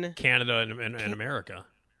between Canada and America.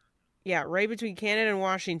 Yeah, right between Canada and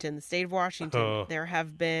Washington, the state of Washington, there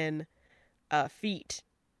have been feet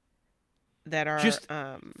that are... Just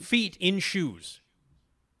feet in shoes?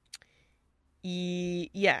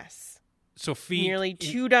 Yes. So feet... Nearly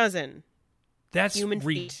 24. That's human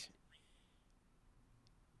feet.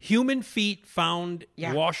 Human feet found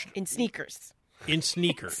washed... in sneakers. In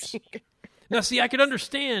sneakers. Now, see, I could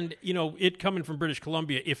understand, it coming from British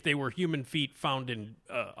Columbia if they were human feet found in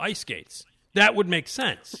ice skates. That would make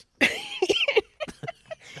sense.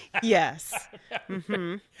 Yes.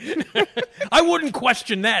 Mm-hmm. I wouldn't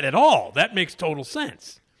question that at all. That makes total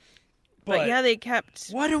sense. But yeah, they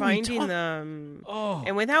kept finding them. Oh,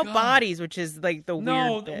 and without bodies, which is like the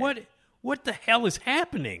weird bit. What the hell is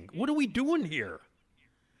happening? What are we doing here?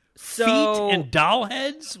 So, feet and doll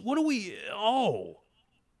heads? What are we... Oh.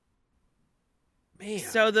 Man.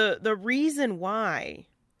 So the reason why...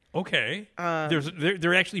 Okay.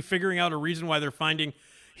 They're actually figuring out a reason why they're finding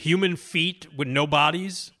human feet with no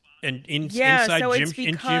bodies and inside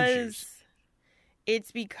gym shoes.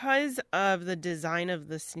 It's because of the design of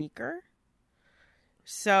the sneaker.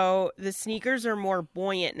 So the sneakers are more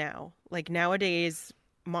buoyant now. Like nowadays,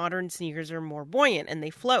 modern sneakers are more buoyant and they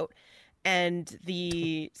float. And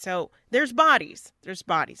so there's bodies. There's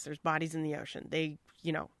bodies in the ocean. They,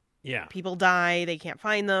 people die, they can't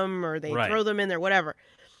find them, or they throw them in there, whatever.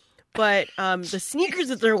 But the sneakers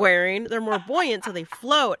that they're wearing, they're more buoyant, so they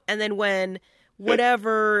float. And then when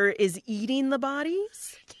whatever is eating the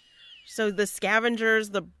bodies, so the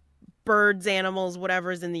scavengers, the birds, animals,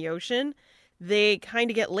 whatever's in the ocean, they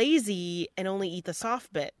kind of get lazy and only eat the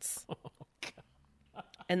soft bits. Oh, God.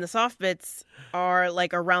 And the soft bits are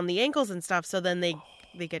like around the ankles and stuff, so then they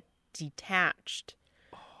get detached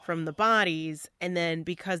from the bodies. And then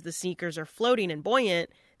because the sneakers are floating and buoyant,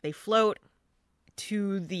 they float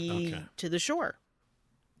to the shore.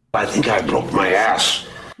 I think I broke my ass.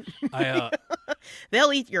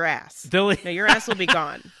 They'll eat your ass. No, your ass will be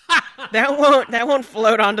gone. That won't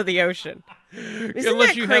float onto the ocean. Isn't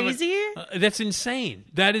that crazy? That's insane.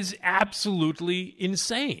 That is absolutely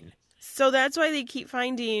insane. So that's why they keep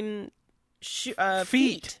finding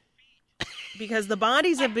feet. Because the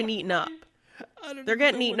bodies have been eaten up. They're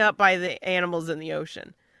getting eaten up by the animals in the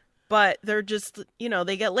ocean. But they're just,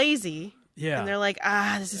 they get lazy. Yeah. And they're like,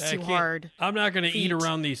 this is too hard. I'm not going to eat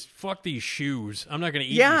around these. Fuck these shoes. I'm not going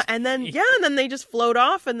to eat these. And then they just float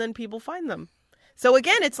off and then people find them. So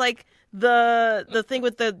again, it's like the thing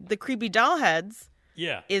with the creepy doll heads.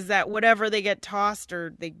 Yeah. Is that whatever they get tossed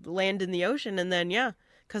or they land in the ocean and then,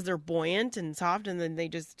 because they're buoyant and soft and then they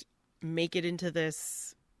just make it into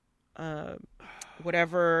this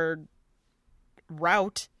whatever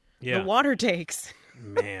route the water takes.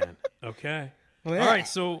 Man. Okay. All right.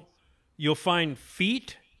 So you'll find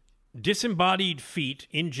feet, disembodied feet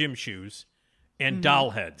in gym shoes, and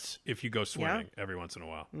doll heads if you go swimming every once in a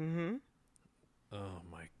while. Mm-hmm. Oh,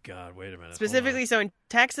 my God. Wait a minute. Specifically, so in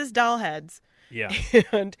Texas, doll heads. Yeah.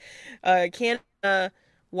 And Canada,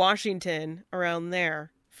 Washington, around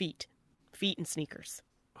there, feet and sneakers.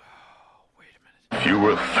 Oh, wait a minute. If you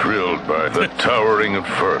were thrilled by the towering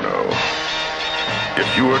inferno,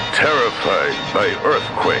 if you were terrified by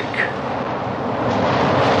earthquake,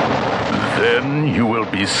 then you will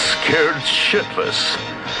be scared shitless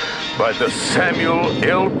by the Samuel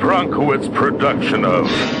L. Bronkowitz production of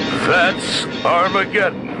That's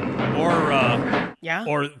Armageddon.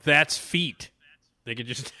 Or that's feet. They could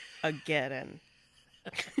just again.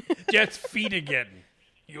 That's feet again.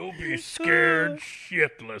 You'll be scared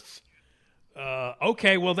shitless.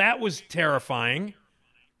 Okay, well that was terrifying.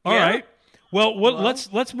 All right. Well,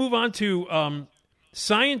 let's move on to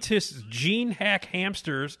scientists gene hack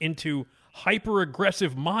hamsters into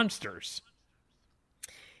hyper-aggressive monsters.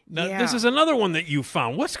 Now, this is another one that you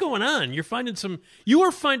found. What's going on? You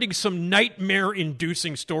are finding some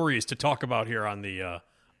nightmare-inducing stories to talk about here on the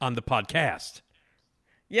podcast.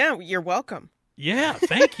 Yeah, you're welcome. Yeah,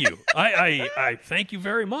 thank you. I thank you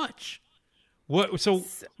very much. So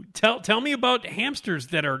tell me about hamsters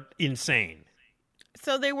that are insane.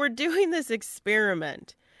 So they were doing this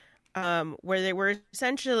experiment where they were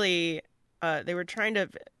essentially they were trying to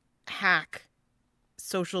hack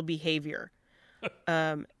social behavior,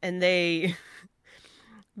 and they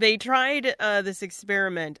tried this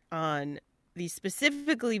experiment on these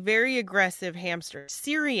specifically very aggressive hamsters,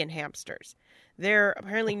 Syrian hamsters. They're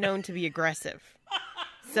apparently known to be aggressive.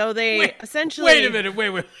 So they essentially... Wait a minute,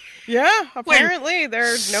 wait. Yeah, apparently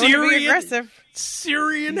they're known to be aggressive.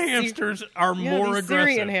 Syrian hamsters are more aggressive.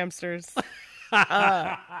 Syrian hamsters.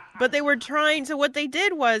 But they were trying... So what they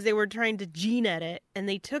did was they were trying to gene edit, and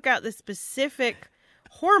they took out the specific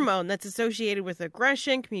hormone that's associated with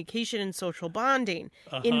aggression, communication, and social bonding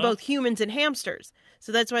in both humans and hamsters.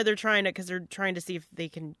 So that's why they're trying to... Because they're trying to see if they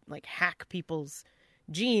can hack people's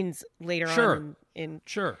genes later on in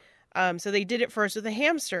Sure. So they did it first with the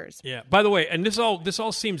hamsters. Yeah. By the way, and this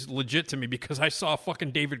all seems legit to me because I saw a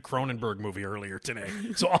fucking David Cronenberg movie earlier today.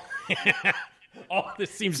 So all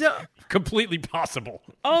this seems completely possible.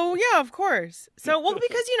 Oh yeah, of course. So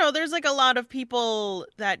because there's a lot of people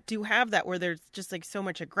that do have that where there's just so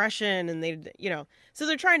much aggression and they so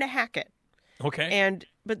they're trying to hack it. Okay.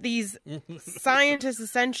 But these scientists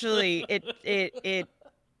essentially it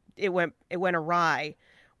went awry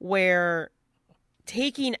where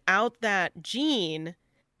taking out that gene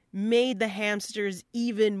made the hamsters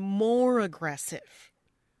even more aggressive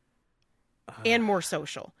and more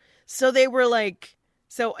social. So they were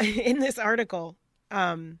so in this article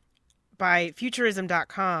by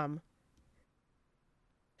futurism.com,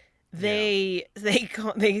 they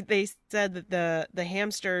said that the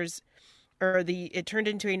hamsters it turned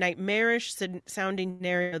into a nightmarish sounding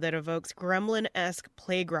scenario that evokes gremlin-esque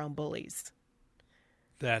playground bullies.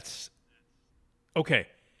 That's okay.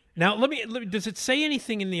 Now, let me. Does it say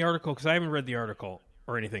anything in the article? Because I haven't read the article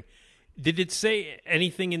or anything. Did it say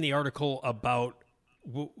anything in the article about?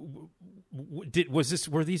 Were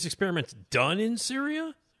these experiments done in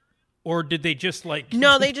Syria, or did they just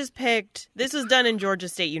No, they just picked. This was done in Georgia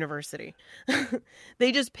State University.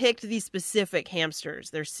 They just picked these specific hamsters.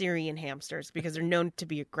 They're Syrian hamsters because they're known to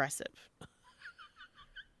be aggressive.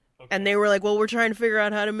 Okay. And they were like, "Well, we're trying to figure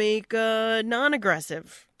out how to make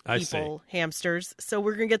non-aggressive hamsters, so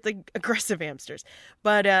we're gonna get the aggressive hamsters."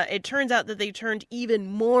 But it turns out that they turned even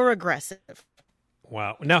more aggressive.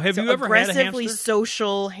 Wow! Now, have you ever had a hamster? Aggressively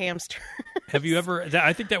social hamster. Have you ever?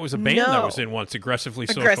 I think that was a band that was in once. Aggressively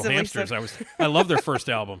Social Hamsters. I love their first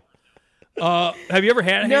album. Have you ever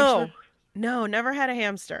had a hamster? No, never had a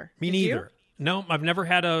hamster. Me neither. No, I've never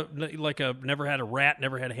had never had a rat,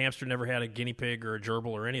 never had a hamster, never had a guinea pig or a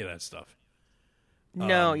gerbil or any of that stuff.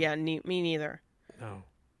 No, me neither. No.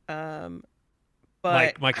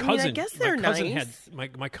 But my cousin, I guess they're nice.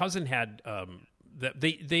 My cousin had that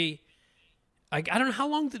they. I don't know, how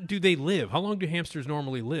long do they live? How long do hamsters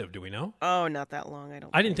normally live? Do we know? Oh, not that long.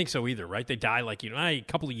 I didn't think so either. Right? They die a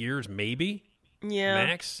couple of years, maybe. Yeah,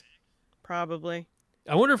 max. Probably.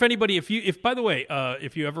 I wonder if anybody, if by the way,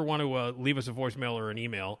 if you ever want to leave us a voicemail or an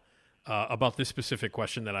email about this specific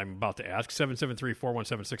question that I'm about to ask,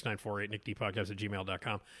 773-417-6948,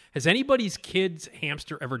 nickdpodcast@gmail.com. Has anybody's kid's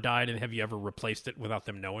hamster ever died, and have you ever replaced it without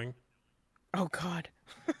them knowing? Oh God.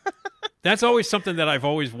 That's always something that I've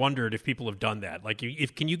always wondered if people have done that.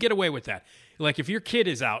 Can you get away with that? Like if your kid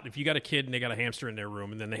is out, if you got a kid and they got a hamster in their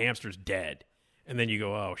room and then the hamster's dead, and then you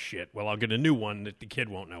go, oh shit, well I'll get a new one that the kid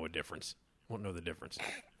won't know the difference. I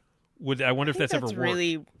wonder if that's ever worked.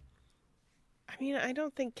 Really, I mean, I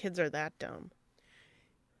don't think kids are that dumb.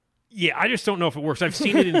 Yeah, I just don't know if it works. I've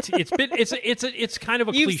seen it in it's kind of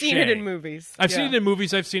a cliche. You've seen it in movies. I've seen it in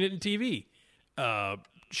movies. I've seen it in TV.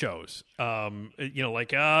 Shows, well,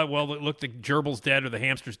 look, the gerbil's dead or the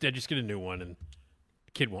hamster's dead. Just get a new one, and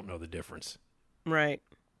the kid won't know the difference. Right.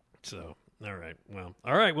 So, all right.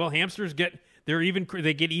 Well, hamsters get even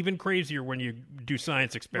crazier when you do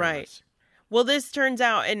science experiments. Right. Well, this turns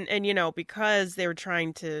out, and because they were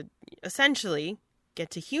trying to essentially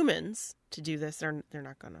get to humans to do this. They're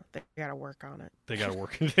not gonna. They gotta work on it. They gotta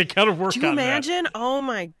work. They gotta work. Do you on imagine? That. Oh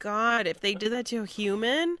my God! If they did that to a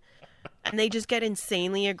human, and they just get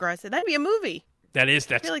insanely aggressive, that'd be a movie. I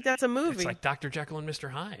feel like that's a movie. It's like Dr. Jekyll and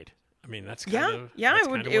Mr. Hyde. I mean, that's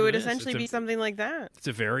It would essentially be something like that. It's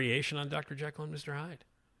a variation on Dr. Jekyll and Mr. Hyde.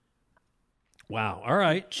 Wow. All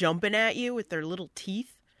right. Jumping at you with their little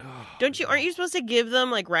teeth. Aren't you supposed to give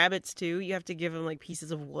them, like rabbits too? You have to give them like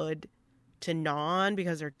pieces of wood to gnaw on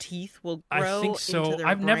because their teeth will grow I think so. into their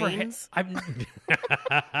I've brains. I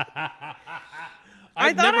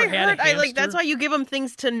thought I heard that's why you give them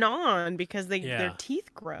things to gnaw on because their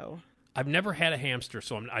teeth grow. I've never had a hamster,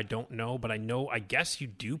 so I don't know, but I guess you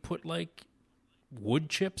do put like wood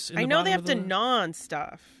chips in the know bottom they have of to gnaw on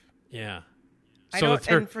stuff. Yeah.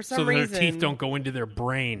 And for some reason, their teeth don't go into their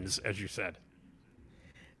brains, as you said.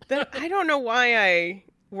 I don't know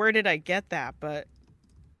where did I get that, but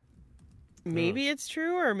maybe it's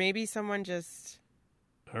true, or maybe someone just.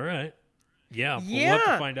 All right. Yeah. We'll have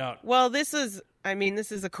to find out. Well, this is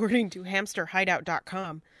according to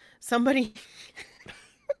hamsterhideout.com. Somebody.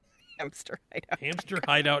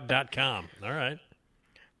 Hamsterhideout.com. All right.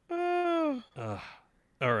 Oh.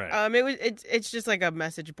 All right. It's just like a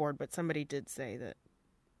message board, but somebody did say that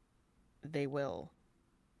their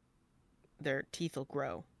teeth will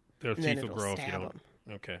grow. Their teeth will grow if you don't.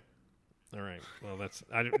 Okay. All right. Well,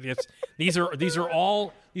 these are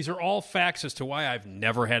all facts as to why I've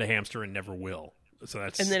never had a hamster and never will. So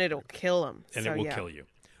that's. And then it'll kill them. And it will kill you.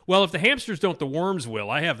 Well, if the hamsters don't, the worms will.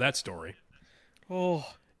 I have that story. Oh.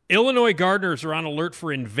 Illinois gardeners are on alert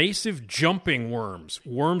for invasive jumping worms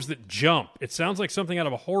that jump. It sounds like something out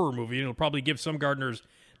of a horror movie, and it'll probably give some gardeners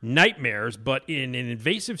nightmares, but an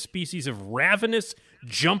invasive species of ravenous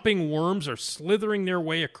jumping worms are slithering their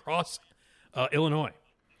way across Illinois.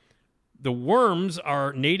 The worms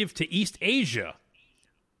are native to East Asia.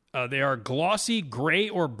 They are glossy gray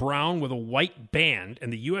or brown with a white band,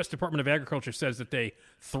 and the U.S. Department of Agriculture says that they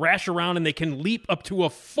thrash around and they can leap up to a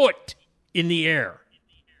foot in the air.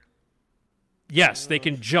 Yes, they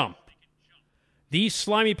can jump. These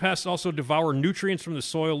slimy pests also devour nutrients from the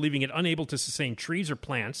soil, leaving it unable to sustain trees or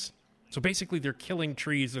plants. So basically, they're killing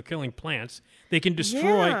trees, they're killing plants. They can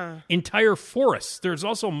destroy entire forests. There's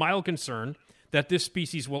also mild concern that this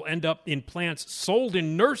species will end up in plants sold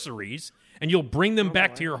in nurseries, and you'll bring them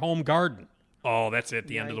back to your home garden. Oh, that's it,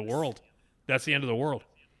 the end of the world. That's the end of the world.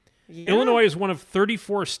 Yeah. Illinois is one of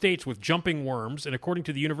 34 states with jumping worms, and according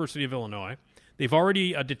to the University of Illinois, they've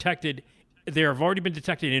already been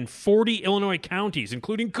detected in 40 Illinois counties,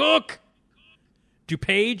 including Cook,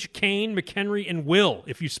 DuPage, Kane, McHenry, and Will.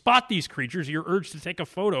 If you spot these creatures, you're urged to take a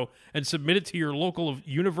photo and submit it to your local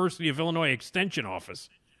University of Illinois Extension office.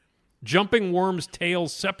 Jumping worms'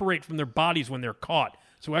 tails separate from their bodies when they're caught,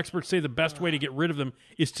 so experts say the best way to get rid of them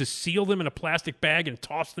is to seal them in a plastic bag and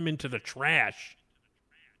toss them into the trash.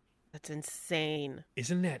 That's insane.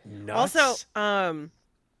 Isn't that nuts? Also, I'm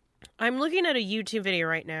looking at a YouTube video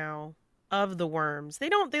right now of the worms. They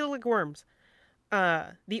look like worms.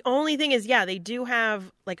 The only thing is, they do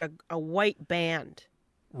have like a white band.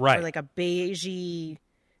 Right. Or like a beigey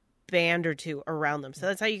band or two around them. So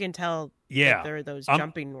that's how you can tell that they're those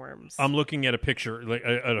jumping worms. I'm looking at a picture,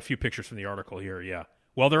 at a few pictures from the article here, yeah.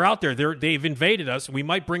 Well, they're out there. They've invaded us. We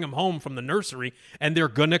might bring them home from the nursery, and they're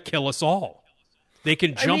going to kill us all. They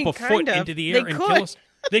can jump a foot into the air and kill us.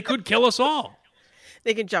 They could kill us all.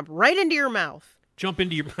 They can jump right into your mouth. Jump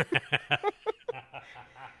into your...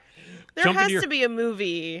 There has to be a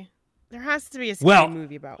movie. There has to be a scary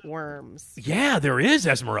movie about worms. Yeah, there is,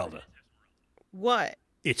 Esmeralda. What?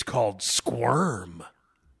 It's called Squirm.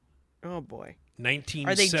 Oh, boy.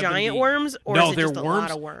 1970. Are they giant worms, or is it just a lot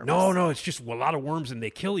of worms? No, it's just a lot of worms, and they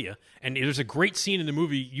kill you. And there's a great scene in the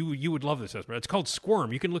movie. You would love this, Esmeralda. It's called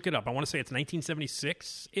Squirm. You can look it up. I want to say it's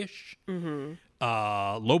 1976-ish.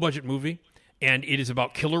 Mm-hmm. Low-budget movie. And it is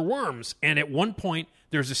about killer worms. And at one point,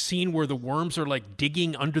 there's a scene where the worms are like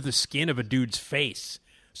digging under the skin of a dude's face.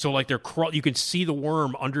 So like you can see the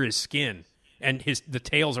worm under his skin, and the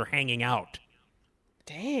tails are hanging out.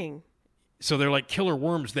 Dang. So they're like killer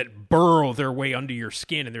worms that burrow their way under your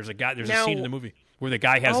skin. And there's a scene in the movie where the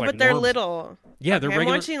guy has but they're worms. little. Yeah, they're regular.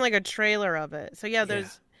 I'm watching like a trailer of it. So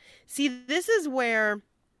see, this is where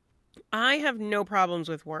I have no problems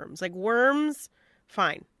with worms. Like worms,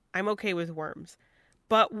 fine. I'm okay with worms.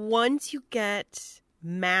 But once you get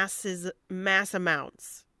mass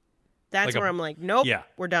amounts, that's where I'm like, nope,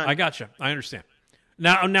 we're done. I gotcha. I understand.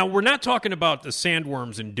 Now we're not talking about the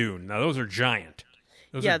sandworms in Dune. Now, those are giant.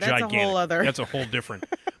 Those are that's gigantic. A whole other. That's a whole different.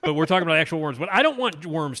 But we're talking about actual worms. But I don't want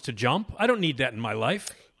worms to jump. I don't need that in my life.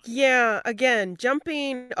 Yeah, again,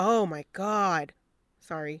 jumping. Oh, my God.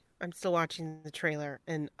 Sorry. I'm still watching the trailer,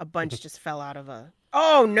 and a bunch just fell out of a.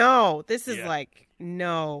 Oh no! This is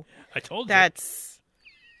no. I told you.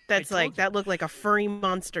 That looked like a furry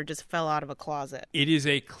monster just fell out of a closet. It is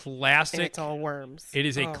a classic. And it's all worms. It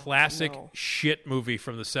is a classic shit movie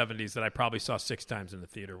from the 70s that I probably saw 6 times in the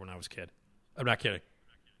theater when I was a kid. I'm not kidding.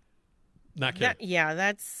 Not kidding.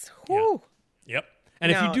 That's. Whew. Yeah. Yep.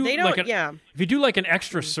 And if you do like an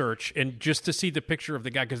extra search and just to see the picture of the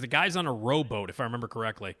guy, because the guy's on a rowboat, if I remember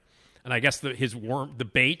correctly, and I guess the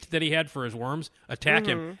bait that he had for his worms attack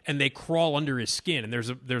him, and they crawl under his skin, and there's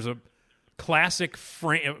a classic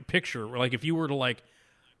picture where, like, if you were to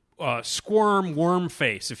squirm worm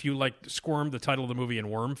face, if you squirm the title of the movie in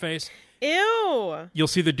worm face, ew, you'll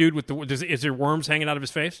see the dude with is there worms hanging out of his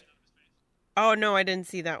face? Oh no, I didn't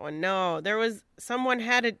see that one. No, someone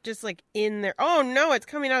had it just in there. Oh no, it's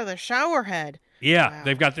coming out of the shower head. Yeah, wow.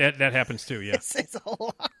 They've got that. That happens too. Yeah, this is a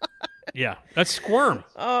lot. Yeah, that's Squirm.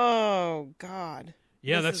 Oh God.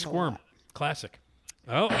 Yeah, that's Squirm. Classic.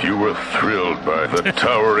 Oh. If you were thrilled by the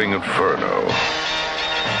towering inferno,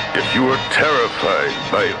 if you were terrified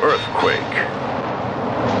by earthquake,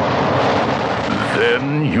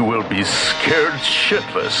 then you will be scared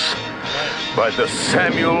shitless by the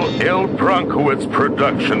Samuel L. Bronkowitz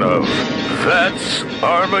production of That's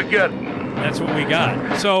Armageddon. That's what we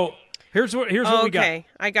got. So here's what we got. Okay,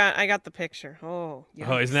 I got the picture. Oh, yes.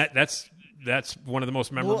 Oh, isn't that's one of the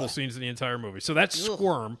most memorable scenes in the entire movie. So that's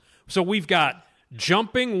Squirm. So we've got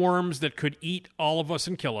jumping worms that could eat all of us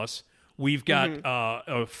and kill us. We've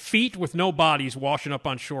got feet with no bodies washing up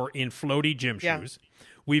on shore in floaty gym shoes.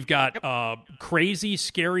 We've got crazy,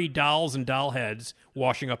 scary dolls and doll heads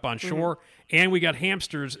washing up on shore. And we got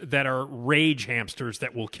hamsters that are rage hamsters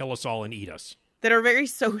that will kill us all and eat us. That are very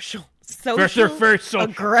social. They're very social.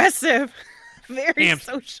 Aggressive. Very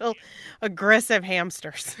social, aggressive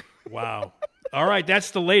hamsters. Wow. All right,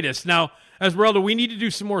 that's the latest. Now, Esmeralda, we need to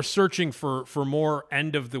do some more searching for more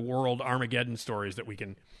end-of-the-world Armageddon stories that we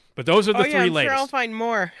can... But those are the 3 latest. Sure I'll find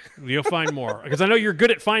more. You'll find more. Because I know you're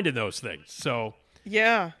good at finding those things. So...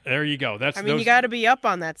 Yeah. There you go. You got to be up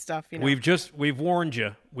on that stuff. You know? We've warned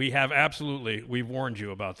you. We've warned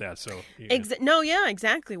you about that. So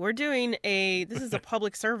exactly. We're doing this is a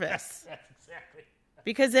public service. That's exactly.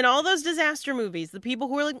 Because in all those disaster movies, the people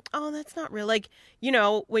who are like, oh, that's not real. Like,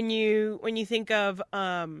 when you think of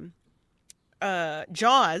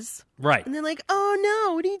Jaws, right? And they're like, oh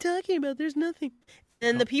no, what are you talking about? There's nothing.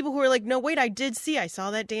 And the people who are like, no, wait, I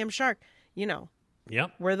saw that damn shark.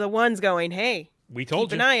 Yep. We're the ones going, hey. We told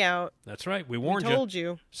Keep you. an eye out. That's right. We warned you. We told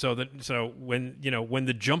you. So when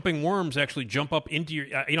the jumping worms actually jump up into your,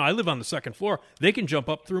 I live on the 2nd floor. They can jump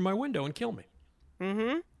up through my window and kill me.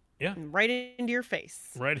 Mm-hmm. Yeah. Right into your face.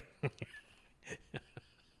 Right.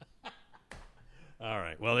 All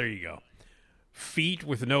right. Well, there you go. Feet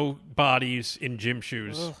with no bodies in gym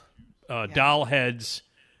shoes, doll heads,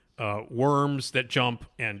 worms that jump,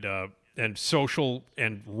 and social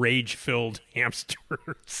and rage-filled hamsters.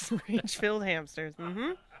 Rage-filled hamsters.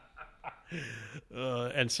 Mm-hmm.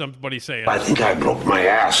 And somebody saying, I think I broke my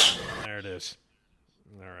ass. There it is.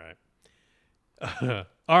 All right.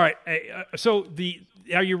 All right. So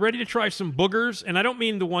are you ready to try some boogers? And I don't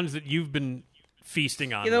mean the ones that you've been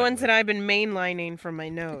feasting on. The ones that I've been mainlining from my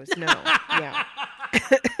nose. No. Yeah.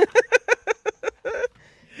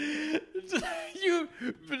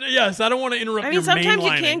 Yes, I don't want to interrupt your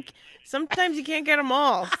mainlining. Sometimes you can't get them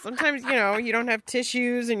all. Sometimes, you don't have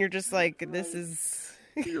tissues and you're just like, this is...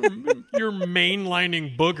 You're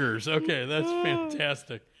mainlining boogers. Okay, that's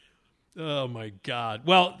fantastic. Oh, my God.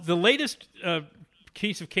 Well, the latest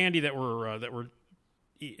piece of candy that we're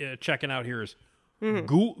checking out here is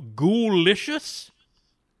Ghoulicious.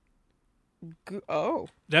 Oh.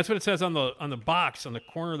 That's what it says on the box, on the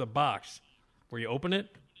corner of the box. Where you open it,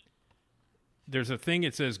 there's a thing,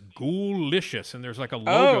 it says Ghoulicious, and there's like a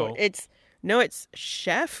logo. Oh, it's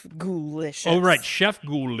Chef Ghoulicious. Oh, right, Chef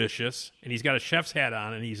Ghoulicious, and he's got a chef's hat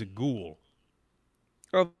on, and he's a ghoul.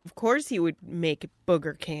 Of course he would make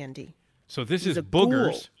booger candy. So this is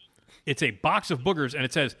boogers. Ghoul. It's a box of boogers, and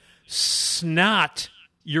it says, snot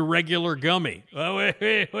your regular gummy. Oh, wait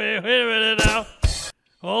a minute now.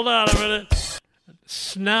 Hold on a minute.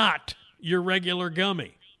 Snot your regular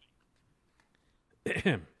gummy.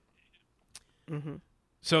 Mm-hmm.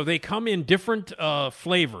 So they come in different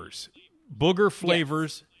flavors, booger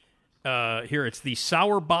flavors. Yes. Here, it's the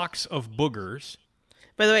sour box of boogers.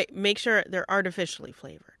 By the way, make sure they're artificially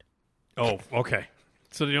flavored. Oh, okay.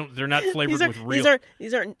 So they're not flavored with real.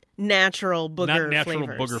 These are natural booger not natural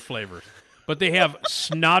flavors. Booger flavors, but they have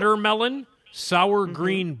snottermelon, sour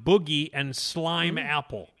green boogie, and slime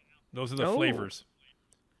apple. Those are the flavors.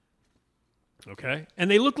 Okay. And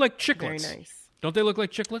they look like chiclets. Very nice. Don't they look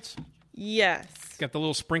like chiclets? Yes. Got the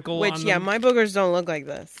little sprinkle Which, on them. yeah, my boogers don't look like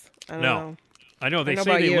this. I don't know. I know. They I know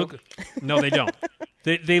say about they you. look... No, they don't.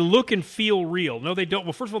 They look and feel real. No, they don't.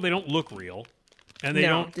 Well, first of all, they don't look real. And they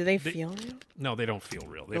don't... Do they feel real? No, they don't feel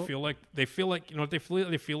real. They Nope. feel like... You know what they feel?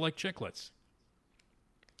 They feel like chiclets.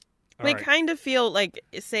 All They right. kind of feel like,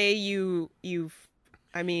 say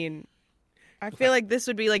I mean, I feel like this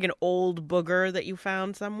would be like an old booger that you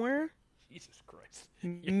found somewhere. Jesus Christ.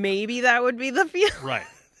 Maybe that would be the feel. Right.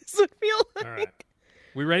 This would feel like. All right.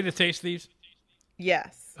 We ready to taste these?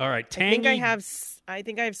 Yes. All right. I Tangy. think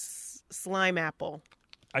I have slime apple.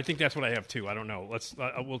 I think that's what I have too. I don't know. Let's.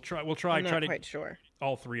 We'll try. We'll try. I'm try not to quite sure.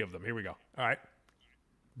 all three of them. Here we go. All right.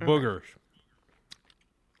 Boogers.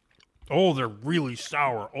 Oh, they're really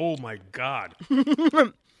sour. Oh my God.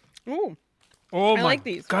 Ooh. Oh I my like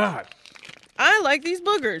these. God. I like these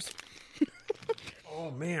boogers.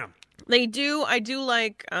 Oh man. I do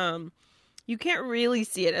like. You can't really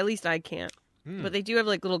see it. At least I can't. But they do have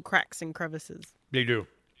like little cracks and crevices. They do.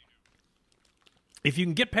 If you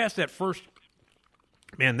can get past that first,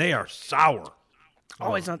 man, they are sour.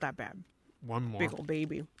 Oh, it's not that bad. One more. Big old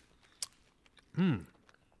baby.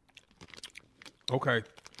 Okay.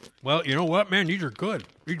 Well, you know what, man? These are good.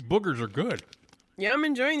 These boogers are good. Yeah, I'm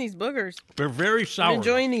enjoying these boogers. They're very sour. I'm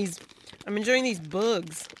enjoying these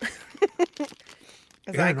bugs.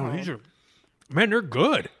 As I call these them. are. Man, they're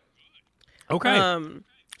good. Okay.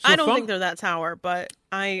 I don't think they're that sour, but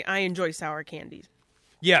I enjoy sour candies.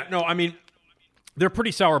 Yeah, no, I mean, they're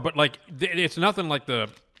pretty sour, but like, it's nothing like the.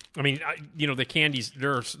 I mean, the candies.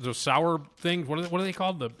 There's those sour things. What are they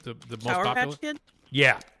called? The most Sour popular. Patch Kid?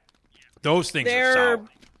 Yeah, those things are sour.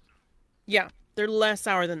 Yeah, they're less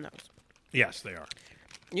sour than those. Yes, they are.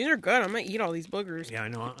 These are good. I'm gonna eat all these boogers. Yeah, I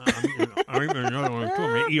know. I'm even another one too. I'm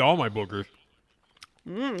gonna eat all my boogers.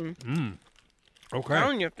 Okay. I'm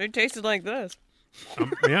telling you, if they tasted like this.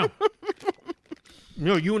 Yeah.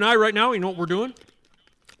 You and I right now, you know what we're doing?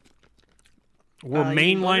 We're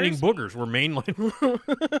mainlining boogers. We're mainlining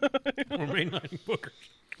boogers.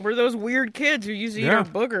 We're those weird kids who used to eat our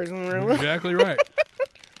boogers. And we're Exactly right.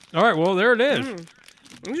 All right, well, there it is.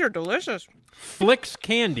 These are delicious. Flix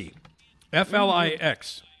Candy.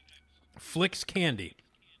 Flix. Flix Candy.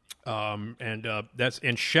 And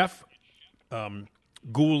Chef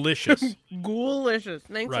Ghoulicious. Ghoulicious.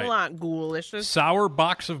 Thanks Right. a lot, Ghoulicious. Sour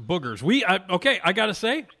box of boogers. I gotta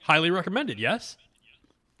say, highly recommended, yes?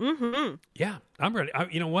 Mm-hmm. Yeah, I'm ready.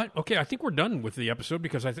 You know what? Okay, I think we're done with the episode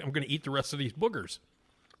because I'm going to eat the rest of these boogers.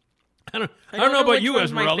 I don't know about you,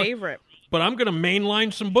 Esmeralda, my favorite. but I'm going to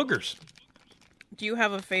mainline some boogers. Do you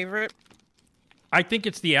have a favorite? I think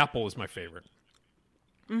it's the apple is my favorite.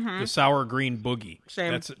 Mm-hmm. The sour green boogie.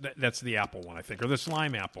 Same. That's the apple one, I think, or the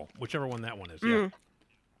slime apple, whichever one that one is. Yeah.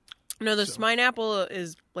 No, the slime apple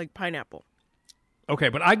is like pineapple. Okay,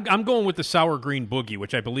 but I'm going with the sour green boogie,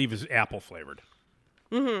 which I believe is apple flavored.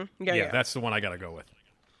 Mm-hmm. Yeah. That's the one I got to go with.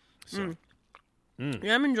 So.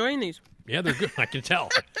 Yeah, I'm enjoying these. Yeah, they're good. I can tell.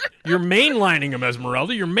 You're mainlining them,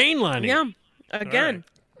 Esmeralda. You're mainlining them. Yeah, again.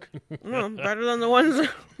 Better than the ones.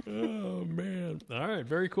 Oh, man. All right,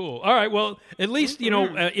 very cool. All right, well, at least,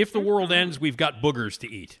 if the world ends, we've got boogers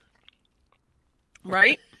to eat.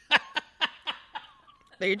 Right?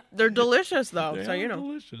 They're delicious, though. They so, are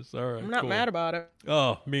delicious. All right, I'm not mad about it.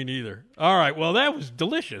 Oh, me neither. All right, well, that was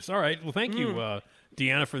delicious. All right, well, thank you,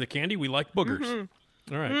 Deanna, for the candy. We like boogers.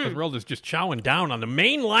 All right, Esmeralda's just chowing down on the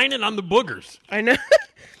main line and on the boogers. I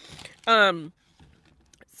know.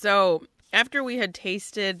 So, after we had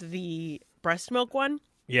tasted the breast milk one,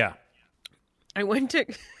 Yeah. I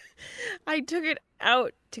took it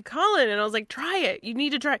out to Colin, and I was like, try it. You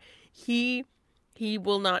need to try it. He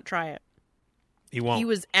will not try it. He won't. He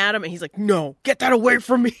was adamant. He's like, no, get that away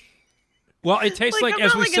from me. Well, it tastes like I'm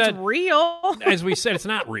as not we like said, it's real. as we said, it's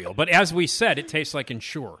not real. But as we said, it tastes like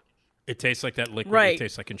Ensure. It tastes like that liquid. Right. It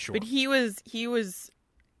tastes like Ensure. But he was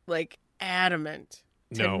like adamant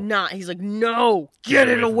to No. not. He's like, no, get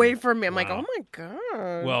it away from me. I'm like, Wow. oh my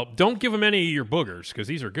God. Well, don't give him any of your boogers because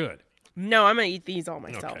these are good. No, I'm gonna eat these all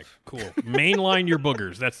myself. Okay, cool. Mainline your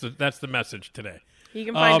boogers. That's the message today. He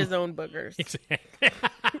can find his own boogers.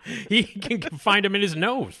 He can find them in his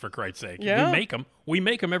nose, for Christ's sake. Yeah. We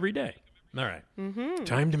make them every day. All right. Mm-hmm.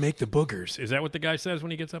 Time to make the boogers. Is that what the guy says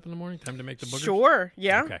when he gets up in the morning? Time to make the boogers? Sure.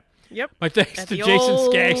 Yeah. Okay. Yep. My thanks At to the Jason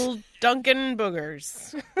old Skaggs. Dunkin'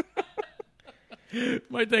 Boogers.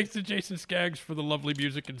 My thanks to Jason Skaggs for the lovely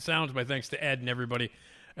music and sounds. My thanks to Ed and everybody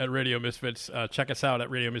at Radio Misfits. Check us out at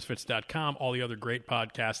radiomisfits.com, all the other great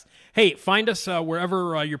podcasts. Hey, find us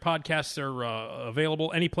wherever your podcasts are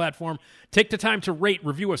available, any platform. Take the time to rate,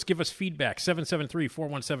 review us, give us feedback.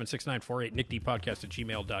 773-417-6948,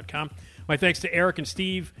 nickdpodcast@gmail.com. My thanks to Erik and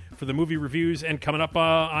Steve for the movie reviews. And coming up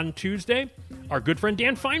on Tuesday, our good friend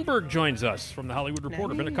Dan Feinberg joins us from The Hollywood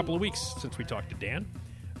Reporter. Been a couple of weeks since we talked to Dan.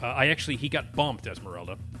 He got bumped,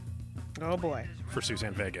 Esmeralda. Oh, boy. For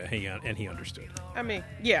Suzanne Vega, and he understood. I mean,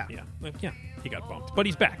 yeah. Yeah, he got bumped. But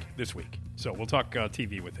he's back this week, so we'll talk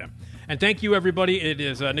TV with him. And thank you, everybody. It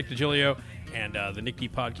is Nick DiGilio and the Nick D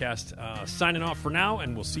Podcast signing off for now,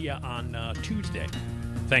 and we'll see you on Tuesday.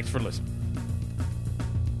 Thanks for listening.